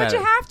talking about it.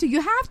 But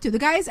you have to. The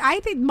guy's, I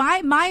think,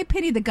 my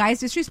opinion, the guy's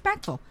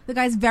disrespectful. The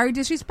guy's very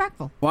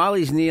disrespectful. While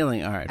he's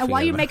kneeling, all right. And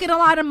while you're making a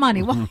lot of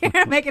money. While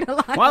you're making a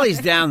lot While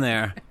he's down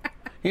there,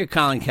 Here,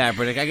 Colin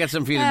Kaepernick. I got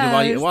something for you to do Oh,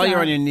 while you're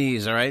stop. on your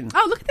knees, all right?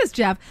 Oh, look at this,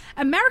 Jeff.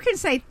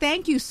 Americans say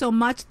thank you so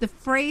much, the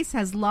phrase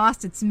has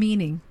lost its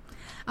meaning.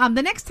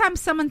 The next time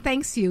someone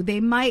thanks you, they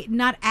might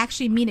not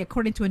actually mean it,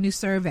 according to a new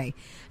survey.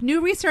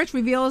 New research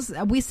reveals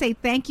we say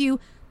thank you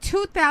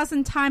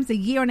 2,000 times a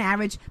year on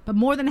average, but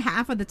more than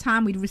half of the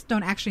time we just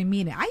don't actually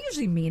mean it. I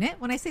usually mean it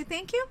when I say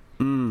thank you.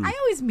 I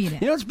always mean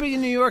it. You know what's big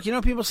in New York? You know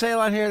what people say a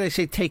lot here? They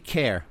say take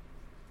care.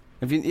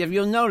 If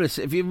you'll notice,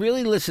 if you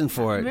really listen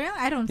for it. Really?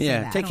 I don't say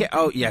Yeah, that. take I care. don't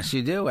Oh, think so. yes,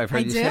 you do. I've heard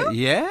I you say do? it.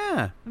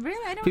 Yeah.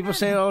 Really? I don't People know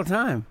say it that. all the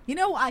time. You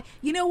know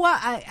what?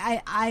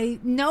 I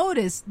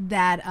noticed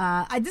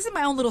that this is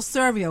my own little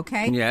survey,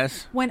 okay?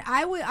 Yes. When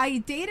I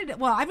dated,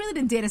 well, I really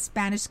didn't date a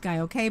Spanish guy,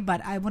 okay?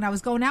 But when I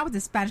was going out with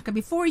this Spanish guy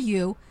before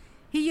you,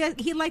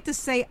 he liked to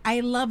say "I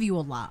love you"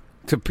 a lot.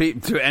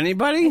 To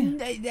anybody?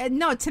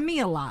 No, to me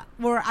a lot.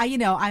 Or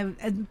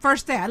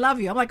first day, I love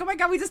you. I'm like, oh my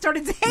god, we just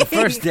started dating.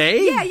 first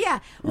date? Yeah.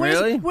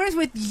 Really? Whereas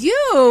with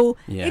you,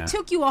 Yeah. it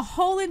took you a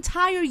whole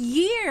entire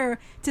year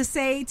to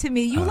say to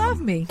me, "You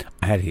love me."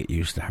 I had to get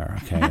used to her,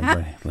 okay?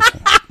 Everybody,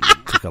 listen.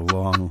 It took a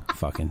long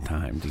fucking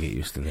time to get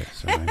used to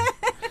this, all right?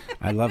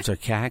 I loved her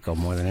cackle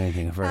more than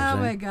anything at first. Oh, eh?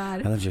 my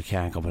God. I loved your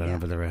cackle, but I don't know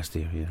about the rest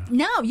of you,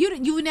 know. No,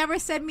 you never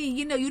said me.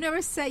 You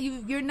never said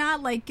you're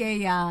not like a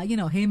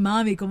hey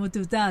mommy, como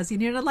tú estás.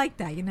 You're not like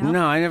that.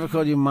 No, I never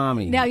called you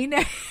mommy. No, you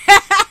never.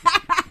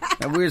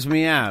 That weirds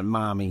me out,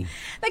 mommy.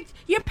 Like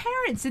your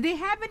parents, did they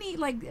have any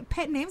like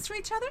pet names for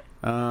each other?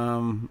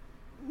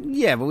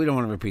 Yeah, but we don't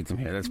want to repeat them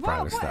here. That's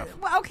private stuff.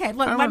 Well, okay.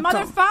 Look, I don't my wanna mother,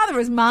 talk- father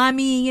was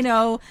mommy.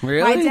 My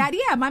Really? dad.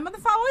 Yeah, my mother,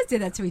 father always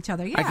did that to each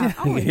other. I Yeah, can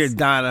always. hear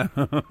Donna.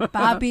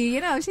 Bobby,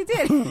 she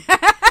did.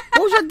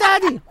 Who's your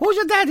daddy? Who's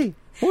your daddy?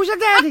 Who's your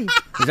daddy?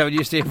 Is that what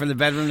you see from the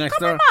bedroom next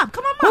Come door? on, mom.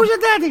 Come on, mom. Who's your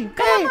daddy?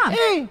 Come on, mom.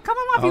 Hey. Come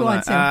on, mom. If you Hold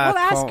want to. on. We'll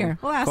ask Call- her.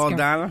 We'll ask call her.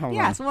 Donna? Hold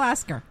yes, on. we'll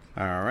ask her.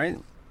 All right.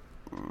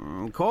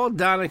 Call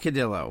Donna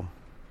Cadillo.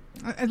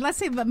 Let's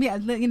see. Let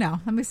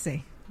me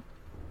see.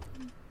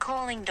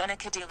 Calling Donna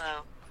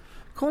Cadillo.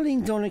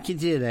 Calling Donna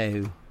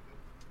Cadillo.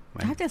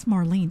 I think that's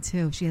Marlene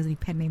too. If she has any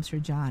pet names for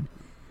John.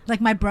 Like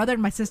my brother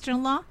and my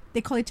sister-in-law,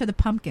 they call each other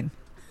Pumpkin.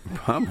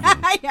 Pumpkin?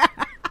 Yeah.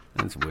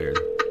 That's weird.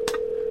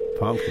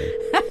 Pumpkin.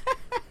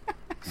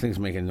 This thing's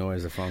making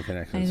noise, the phone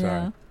connection. I Sorry.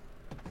 know.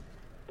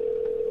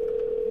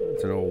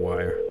 It's an old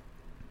wire.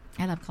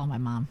 I love calling my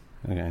mom.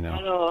 Okay, I know.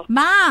 Hello.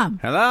 Mom.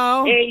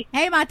 Hello?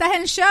 Hey, ma, estás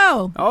en el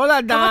show.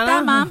 Hola, Donna.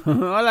 estás, Mom?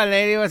 Hola,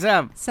 lady. What's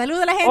up?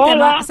 Saluda a la gente, Hola.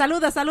 ma.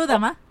 Saluda,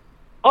 ma.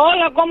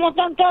 Hola, ¿cómo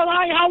están todos?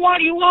 Hi, how are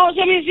you? How's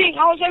everything?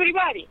 How's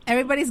everybody?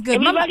 Everybody's good.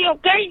 Everybody Mama,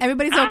 okay?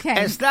 everybody's okay.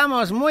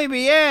 Estamos muy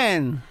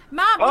bien.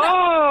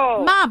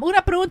 Mom,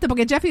 una pregunta,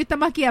 porque Jeff y yo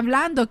estamos aquí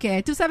hablando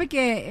que tú sabes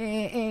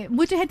que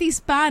mucha gente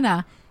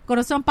hispana,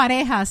 cuando son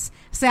parejas,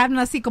 se hablan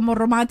así como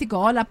romántico.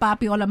 Hola,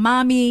 papi, hola,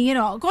 mami,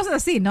 cosas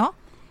así, ¿no?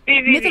 Sí,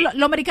 sí, sí.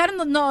 Los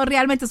americanos no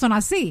realmente son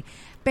así.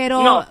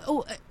 Pero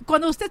No.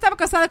 Cuando usted estaba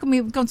casada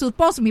con su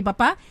esposo, mi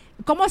papá,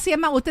 ¿cómo se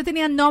llama? ¿Usted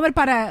tenía nombre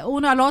para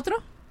uno al otro?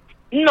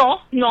 No.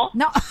 No.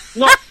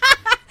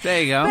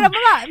 There you go. Pero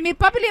mamá, mi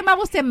papi le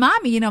llamaba a usted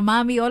mami,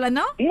 mami, hola,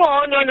 ¿no?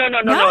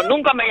 No,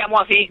 nunca me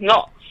llamó así,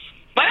 no.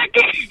 ¿Para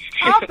qué?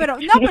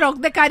 Pero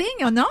de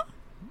cariño, ¿no?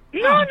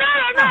 No, nada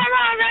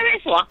de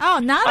eso. Oh,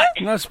 nada.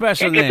 No Es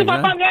special que name, tu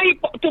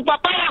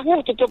papá era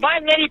justo, tu papá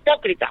no era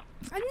hipócrita.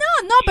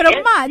 No, pero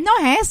mamá, no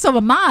es eso,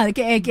 mamá,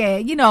 que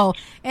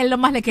él lo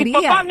más le Tu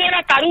quería. papá no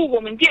era tarugo,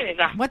 ¿me entiendes?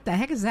 What the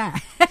heck is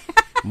that?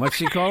 What's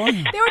she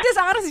calling? They were just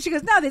honest. And she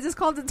goes, no, they just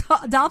called it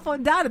Adolfo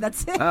and Donna.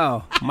 That's it.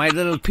 Oh, my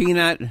little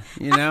peanut,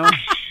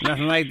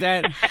 nothing like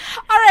that.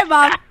 All right,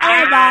 Mom. All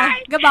right,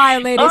 bye. Goodbye,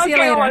 lady. See you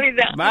Okay, later.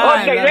 bonita.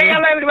 Bye, Okay, love they you.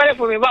 love everybody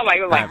for me.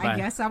 Bye-bye. Bye. I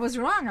guess I was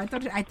wrong. I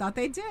thought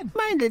they did.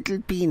 My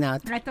little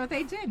peanut. I thought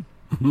they did.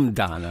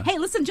 Donna. Hey,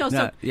 listen, Joe. No,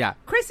 So, yeah.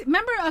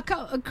 remember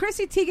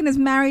Chrissy Teigen is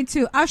married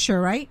to Usher,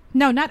 right?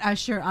 No, not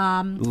Usher.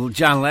 John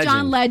Legend.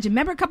 John Legend.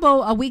 Remember a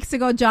couple of weeks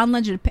ago, John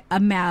Legend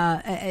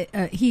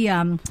he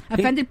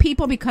offended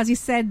people because he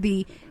said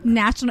the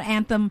national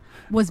anthem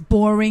was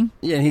boring.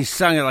 Yeah, he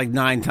sung it like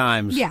 9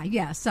 times.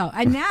 Yeah. So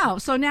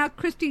now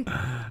Chrissy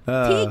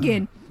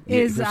Teigen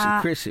is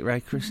Chrissy,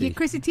 right? Chrissy. Yeah,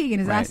 Chrissy Teigen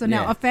is Right, also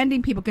now yeah.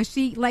 offending people because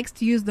she likes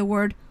to use the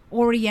word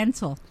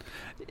Oriental.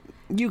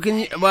 You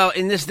can,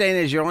 in this day and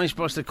age, you're only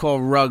supposed to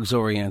call rugs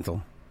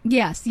Oriental.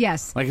 Yes.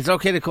 Like, it's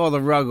okay to call the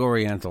rug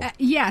Oriental.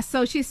 Yeah,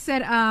 so she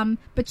said,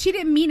 but she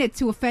didn't mean it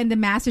to offend the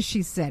masses,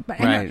 she said. But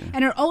Right.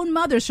 and her own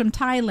mother's from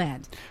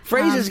Thailand.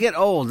 Phrases get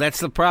old.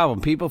 That's the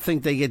problem. People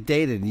think they get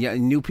dated.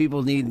 New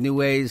people need new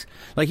ways.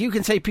 Like, you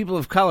can say people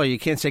of color. You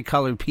can't say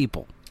colored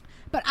people.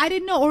 But I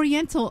didn't know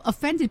Oriental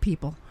offended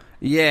people.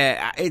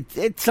 Yeah, it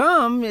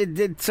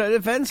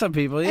offends some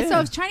people, yeah. And so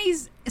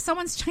if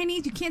someone's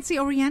Chinese, you can't say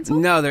Oriental?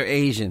 No, they're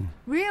Asian.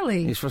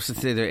 Really? You're supposed to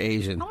say they're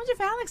Asian. I wonder if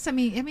Alex,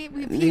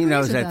 He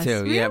knows that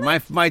too. Really? Yeah,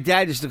 my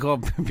dad used to call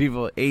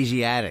people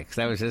Asiatics.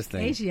 That was his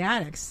thing.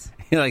 Asiatics.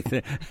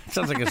 It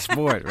sounds like a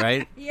sport,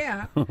 right?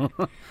 Yeah.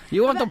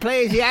 You want to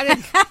play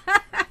Asiatics?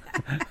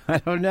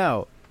 I don't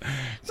know.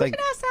 It's We like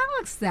can ask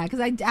Alex that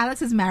because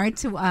Alex is married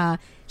to,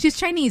 she's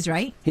Chinese,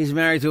 right? he's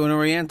married to an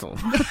Oriental.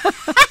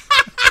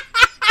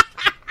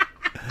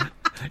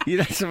 You're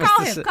not supposed Call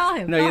to him, say, call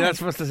him, No, call you're not him.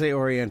 supposed to say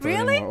Oriental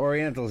Really? anymore.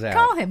 Oriental's out.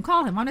 Call him.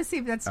 I want to see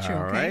if that's true.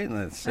 All okay? right,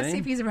 let's Let's see. see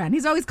if he's around.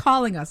 He's always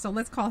calling us, so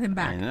let's call him I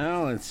back.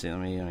 know. Let's see. Let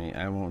me.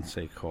 I won't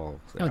say call.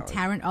 Oh, Alex.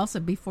 Taron. Also,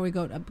 before we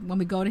go, when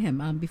we go to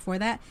him, before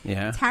that,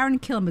 Yeah. Taron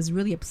Killam is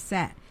really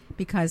upset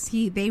because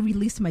they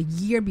released him a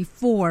year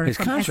before His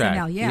from contract.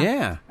 SNL.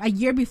 Yeah. A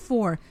year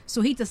before,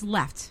 so he just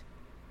left.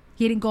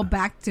 He didn't go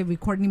back to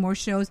record any more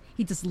shows.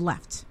 He just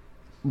left.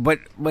 But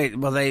wait,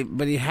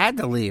 but he had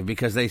to leave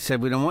because they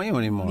said we don't want you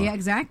anymore. Yeah,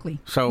 exactly.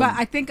 So- but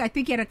I think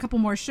he had a couple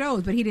more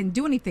shows, but he didn't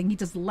do anything. He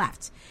just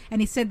left,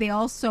 and he said they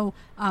also.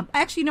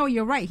 Actually, no,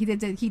 you're right. He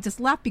did. He just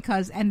left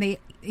because,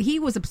 he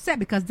was upset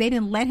because they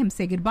didn't let him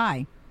say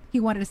goodbye. He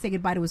wanted to say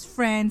goodbye to his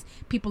friends,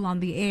 people on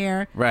the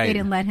air. Right. They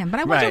didn't let him. But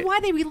I wonder Right. why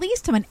they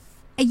released him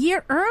a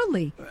year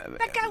early.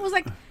 That guy was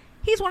like,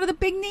 he's one of the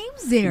big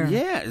names there.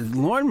 Yeah,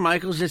 Lorne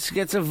Michaels just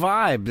gets a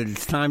vibe that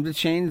it's time to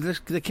change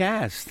the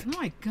cast. Oh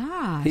my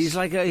gosh. He's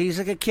like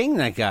a king.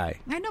 That guy.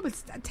 I know, but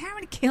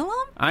Taron Killam?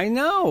 I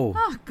know.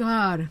 Oh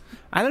God.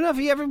 I don't know if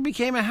he ever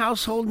became a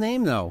household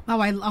name though.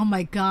 Oh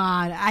my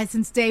God.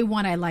 Since day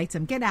one I liked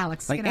him. Get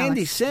Alex. Like Get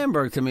Andy Alex.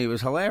 Sandberg to me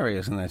was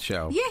hilarious in that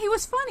show. Yeah, he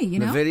was funny, you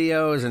The know.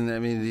 videos and I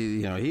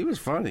mean, he was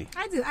funny.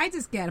 I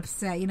just get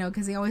upset,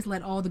 because they always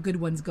let all the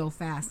good ones go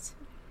fast.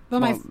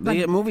 But Well, they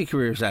get movie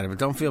careers out of it.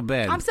 Don't feel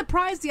bad. I'm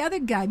surprised the other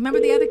guy. Remember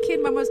the other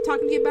kid Mama was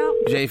talking to you about?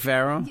 Jay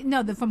Farrow.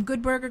 No, from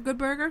Good Burger. Good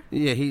Burger.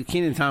 Yeah,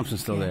 Keenan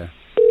Thompson's still there.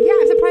 Yeah,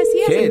 I'm surprised he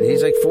hasn't. Kid,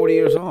 he's like 40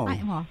 years old.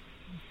 Well,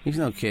 He's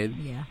no kid.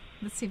 yeah.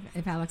 Let's see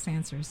if Alex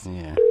answers.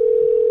 Yeah.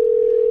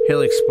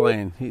 He'll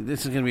explain. This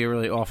is going to be a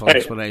really awful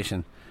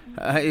explanation.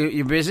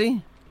 You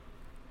busy?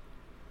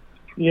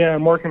 Yeah,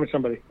 I'm working with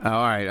somebody. Oh,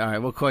 all right.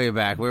 We'll call you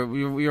back.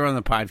 You're on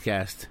the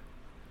podcast.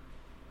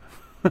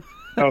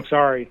 Oh,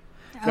 sorry.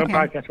 No Okay.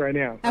 podcast right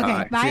now. Okay, All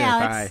right, bye, see ya.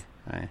 Alex.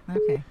 Bye.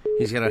 Okay.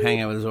 He's going to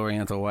hang out with his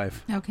Oriental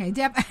wife. Okay,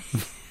 Deb.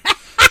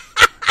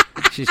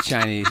 She's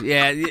Chinese.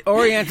 Yeah, the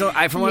Oriental.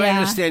 From what I Yeah.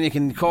 understand, you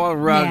can call it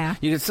rug. Yeah.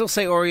 You can still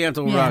say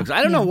Oriental Yeah, rugs.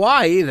 I don't know yeah.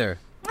 why either.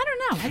 I don't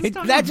know. I just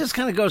don't That know. just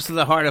kind of goes to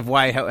the heart of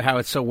how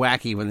it's so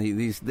wacky when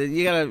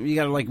you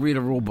gotta like read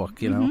a rule book,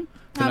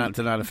 Mm-hmm.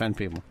 to not offend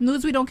people.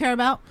 News we don't care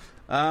about.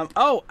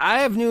 I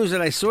have news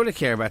that I sort of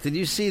care about. Did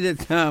you see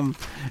that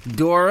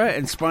Dora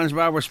and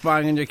SpongeBob were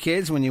spying on your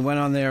kids when you went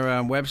on their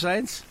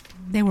websites?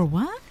 They were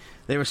what?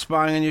 They were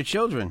spying on your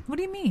children. What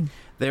do you mean?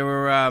 They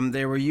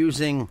were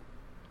using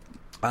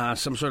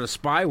some sort of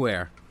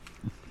spyware.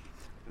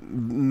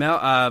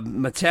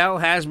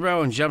 Mattel,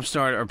 Hasbro, and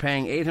Jumpstart are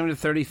paying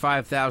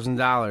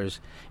 $835,000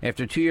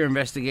 after a 2-year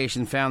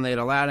investigation found they had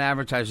allowed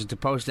advertisers to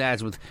post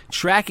ads with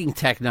tracking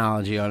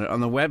technology on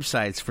the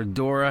websites for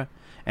Dora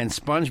and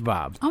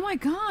SpongeBob. Oh my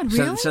God!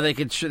 Really? So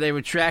they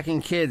were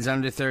tracking kids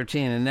under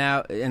 13,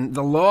 and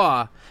the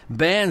law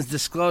bans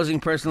disclosing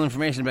personal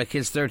information about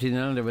kids 13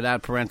 and under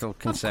without parental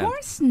consent. Of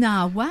course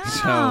not.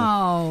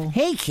 Wow.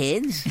 Hey,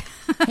 kids.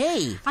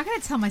 Hey. I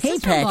gotta tell my Hey,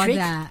 sister-in-law Patrick.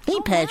 that. Hey,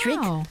 Oh,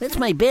 Patrick. wow. That's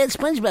my bad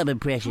SpongeBob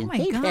impression. Oh, my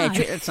hey, God.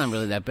 Patrick. That's not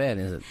really that bad,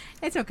 is it?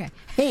 It's okay.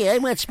 Hey, I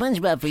watched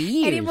SpongeBob for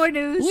years. Any more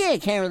news? Yeah,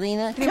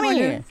 Carolina. Any Come more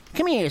here. news?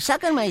 Come here.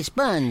 Suck on my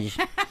sponge.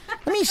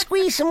 Let me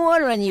squeeze some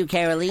water on you,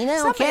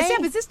 Carolina, okay?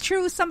 Sam, is this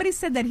true? Somebody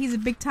said that he's a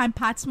big-time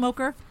pot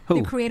smoker.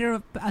 Who? The creator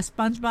of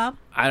SpongeBob.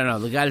 I don't know.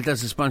 The guy that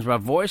does the SpongeBob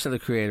voice or the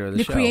creator of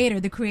the show?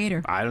 The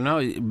creator. I don't know.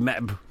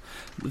 Can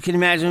you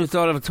imagine who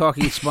thought of a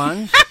talking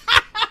sponge?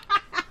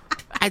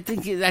 I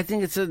think it's I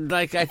think the Is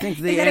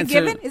that a answer.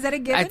 given? Is that a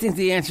given? I think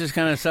the answer is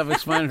kind of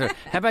self-explanatory.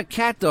 How about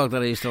Cat Dog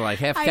that I used to like?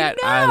 Half cat.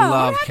 I know.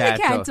 love What Cat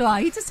happened to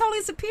Dog. He just totally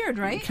disappeared,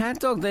 right? Cat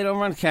Dog. They don't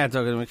run Cat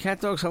Dog anymore. Cat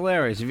Dog's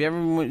hilarious.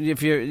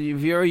 If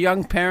you're a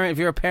young parent, if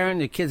you're a parent,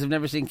 and your kids have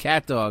never seen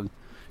Cat Dog,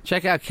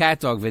 check out Cat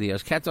Dog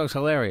videos. Cat Dog's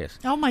hilarious.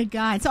 Oh my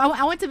God! So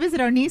I went to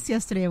visit our niece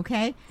yesterday.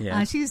 Okay,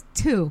 Yeah. She's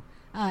 2,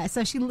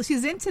 so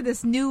she's into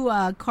this new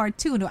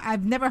cartoon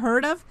I've never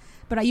heard of.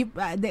 But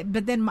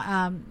then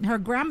her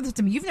grandmother said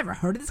to me, "You've never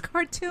heard of this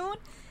cartoon?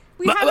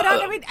 We have it on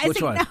every." I Which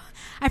said, one? "No,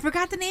 I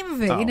forgot the name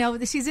of it."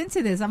 Oh. She's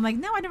into this. I'm like,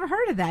 "No, I never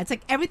heard of that." It's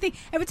like everything.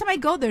 Every time I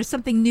go, there's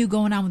something new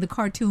going on with the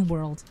cartoon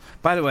world.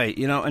 By the way,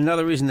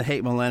 another reason to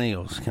hate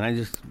millennials. Can I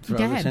just throw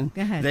Go this ahead, in?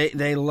 go ahead.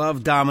 They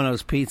love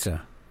Domino's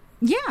pizza.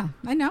 Yeah,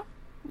 I know.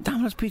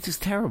 Domino's pizza's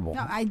terrible.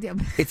 No, I do.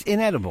 It's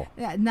inedible.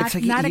 Not It's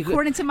like not you could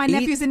according to my eat-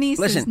 nephews and nieces.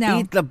 Listen, no.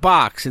 eat the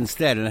box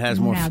instead, and it has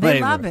more No, flavor. they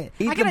love it.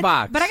 Eat the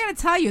box. But I got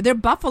to tell you, their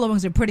buffalo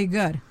wings are pretty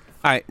good.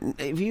 All right,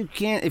 you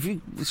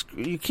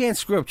can't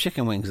screw up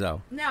chicken wings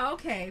though, No,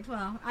 okay.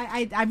 Well,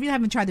 I really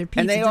haven't tried their pizza.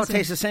 and they all just-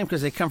 taste the same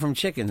because they come from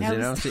chickens. That You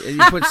know, was- So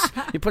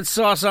you put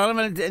sauce on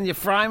them and you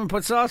fry them and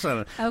put sauce on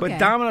them. Okay. But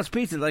Domino's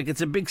pizza,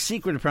 it's a big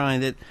secret apparently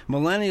that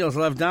millennials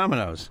love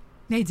Domino's.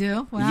 They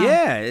do. Wow.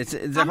 Yeah, it's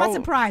I'm not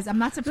surprised. I'm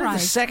not This is the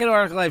surprised. second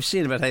article I've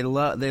seen about they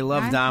love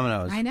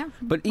Domino's. I know.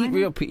 But I eat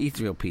know.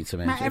 real pizza,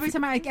 man. Every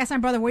time I ask my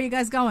brother, "Where you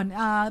guys going?"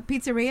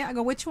 Pizzeria. I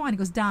go, "Which one?" He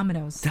goes,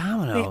 "Domino's."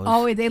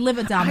 Domino's. They live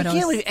at Domino's. I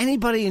can't believe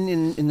anybody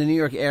in the New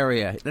York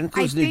area. That I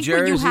includes New think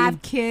Jersey. when you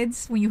have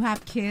kids, but you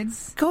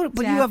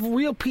Jeff- have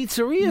real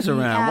pizzerias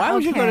around. Why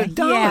would you go to okay.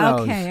 Yeah,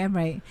 Domino's? okay, I'm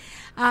right.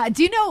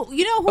 Do you know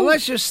who?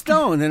 Unless you're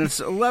stoned and it's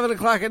 11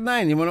 o'clock at night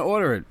and you want to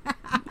order it.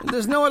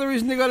 There's no other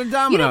reason to go to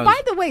Domino's.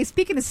 By the way,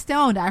 speaking of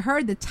stoned, I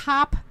heard the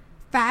top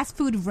fast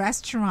food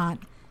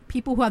restaurant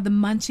people who have the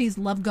munchies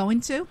love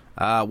going to.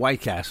 White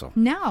Castle.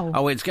 No.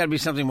 Oh, it's got to be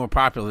something more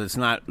popular that's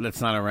not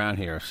around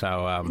here.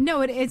 So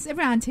no, it's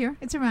around here.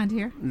 It's around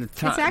here.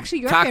 It's actually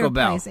your Taco favorite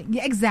Bell. place.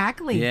 Yeah,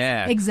 exactly.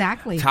 Yeah,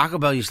 exactly. Taco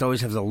Bell used to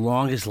always have the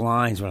longest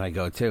lines when I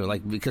go too,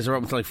 like because they're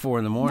open until like 4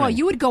 a.m. Well,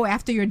 you would go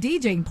after your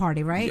DJing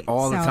party, right?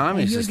 All the time.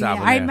 I used to stop.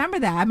 I remember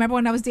that. I remember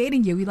when I was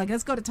dating you. You're like,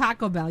 let's go to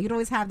Taco Bell. You'd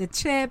always have the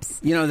chips.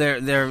 Their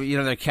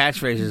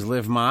catchphrase is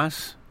 "Live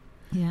Moss."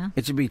 Yeah.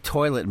 It should be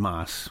toilet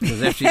moss.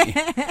 Because after you,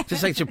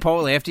 just like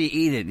Chipotle, after you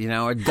eat it,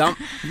 or dump.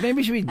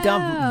 Maybe it should be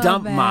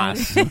dump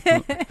moss.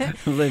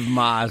 Live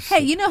moss. Hey,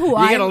 you know who You're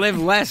going to live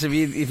less if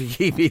you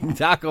keep eating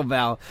Taco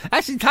Bell.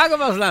 Actually, Taco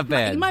Bell's not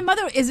bad. My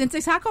mother is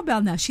into Taco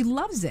Bell now. She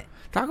loves it.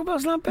 Taco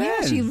Bell's not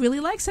bad. Yeah, she really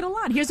likes it a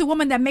lot. Here's a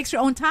woman that makes her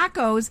own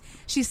tacos.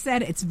 She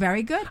said it's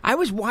very good. I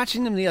was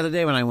watching them the other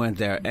day when I went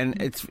there, and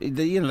it's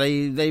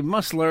they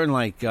must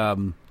learn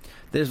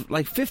there's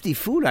like 50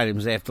 food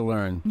items they have to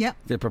learn. Yep.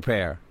 To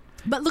prepare.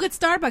 But look at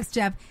Starbucks,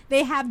 Jeff.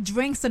 They have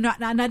drinks that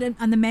are not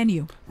on the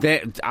menu.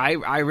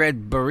 I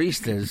read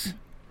baristas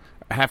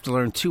have to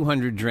learn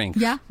 200 drinks.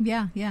 Yeah.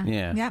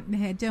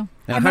 They do.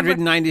 And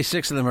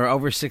 196 of them are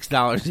over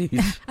 $6 each.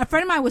 A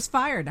friend of mine was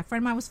fired.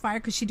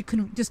 Because she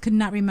could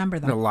not remember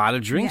them. A lot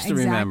of drinks to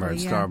remember at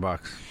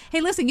Starbucks. Hey,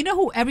 listen, you know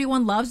who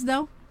everyone loves,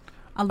 though?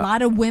 A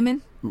lot of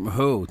women.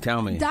 Who?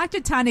 Tell me. Dr.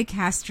 Tanya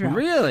Castro.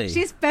 Really?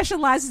 She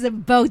specializes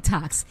in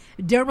Botox,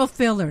 dermal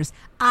fillers,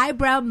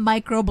 eyebrow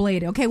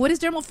microblading. Okay, what is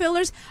dermal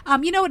fillers?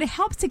 It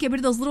helps to get rid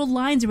of those little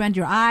lines around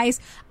your eyes.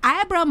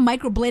 Eyebrow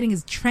microblading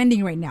is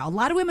trending right now. A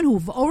lot of women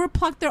who've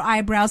overplucked their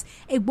eyebrows,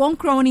 it won't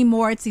grow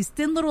anymore. It's these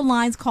thin little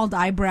lines called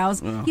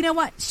eyebrows. Oh. You know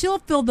what? She'll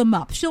fill them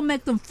up. She'll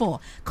make them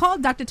full. Call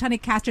Dr. Tanya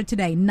Castro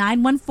today,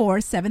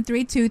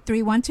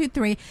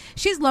 914-732-3123.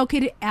 She's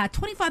located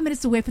 25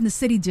 minutes away from the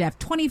city, Jeff.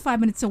 25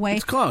 minutes away.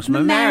 It's close.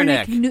 Mamaroneck.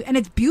 And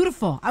it's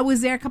beautiful. I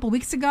was there a couple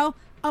weeks ago.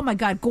 Oh, my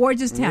God.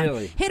 Gorgeous town.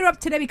 Really? Hit her up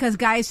today because,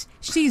 guys,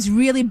 she's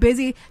really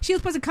busy. She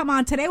was supposed to come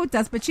on today with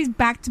us, but she's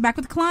back to back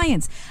with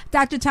clients.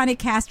 Dr. Tanya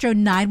Castro,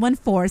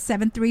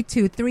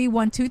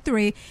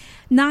 914-732-3123.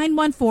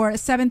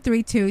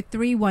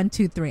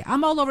 914-732-3123.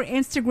 I'm all over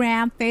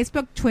Instagram,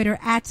 Facebook, Twitter,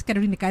 at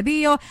Carolina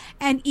Cadillo,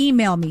 and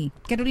email me,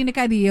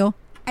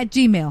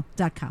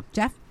 carolinacadillo@gmail.com.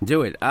 Jeff?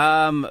 Do it.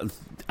 I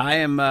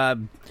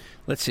am...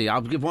 Let's see. I'll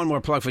give one more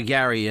plug for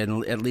Gary at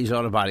Lee's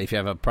Auto Body. If you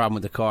have a problem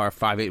with the car,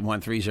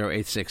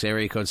 581-3086.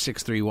 Area code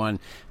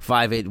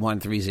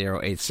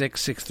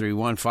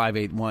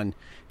 631-581-3086.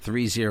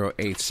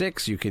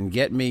 631-581-3086. You can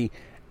get me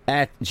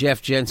at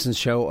Jeff Jensen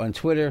Show on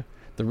Twitter.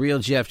 The Real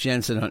Jeff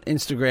Jensen on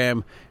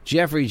Instagram.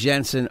 Jeffrey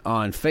Jensen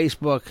on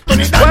Facebook.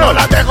 Sorry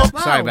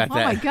about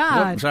that. Oh, my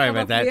God. Sorry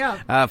about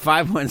that.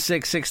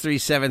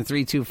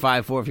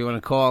 516-637-3254 if you want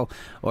to call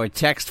or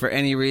text for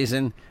any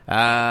reason.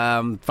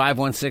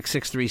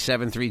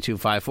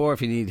 516-637-3254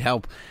 if you need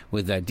help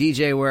with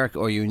DJ work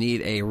or you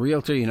need a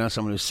realtor,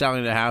 someone who's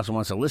selling their house and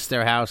wants to list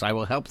their house, I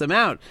will help them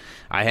out.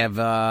 I have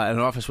an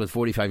office with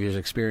 45 years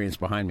experience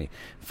behind me.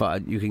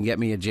 You can get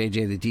me at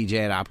JJ the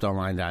DJ at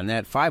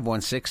optonline.net.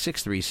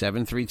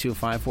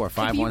 516-637-3254.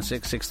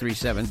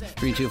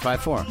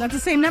 516-637-3254. That's the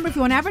same number if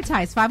you want to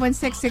advertise.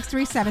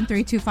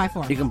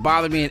 516-637-3254. You can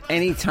bother me at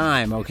any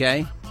time,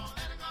 okay?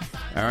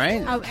 All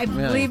right? Oh, and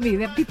believe me,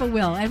 that people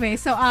will. Anyway,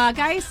 so,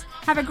 guys,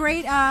 have a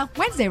great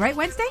Wednesday, right?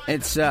 Wednesday?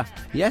 It's,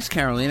 yes,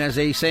 Carolina, as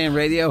they say in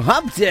radio,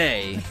 hump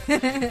day. Hey,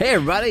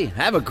 everybody,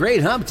 have a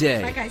great hump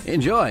day. Bye, guys.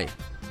 Enjoy.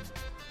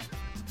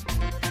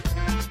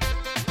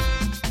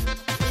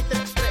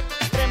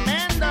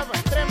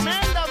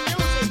 Tremendo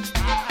music.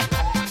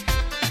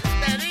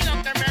 Te digo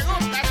que me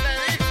gusta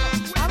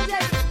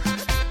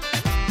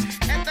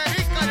este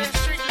disco de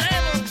street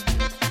level.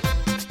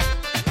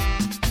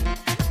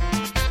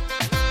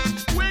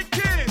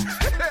 Wicked.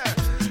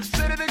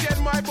 Say it again,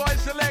 my boy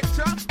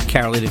selector.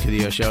 Carolina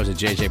Cadillo Show is a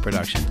JJ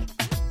production.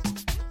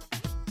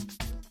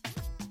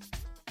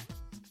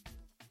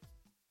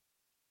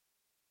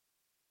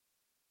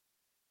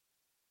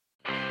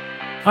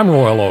 I'm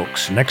Royal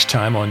Oakes. Next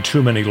time on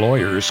Too Many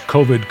Lawyers,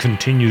 COVID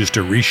continues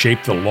to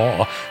reshape the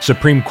law.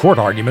 Supreme Court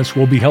arguments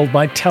will be held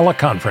by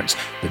teleconference.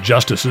 The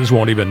justices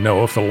won't even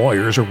know if the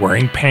lawyers are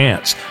wearing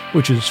pants,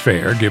 which is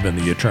fair given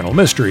the eternal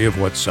mystery of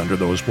what's under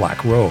those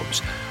black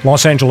robes.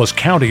 Los Angeles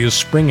County is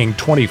springing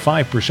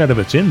 25% of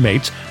its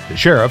inmates. The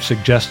sheriff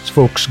suggests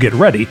folks get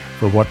ready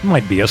for what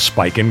might be a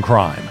spike in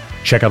crime.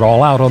 Check it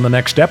all out on the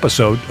next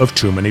episode of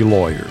Too Many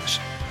Lawyers.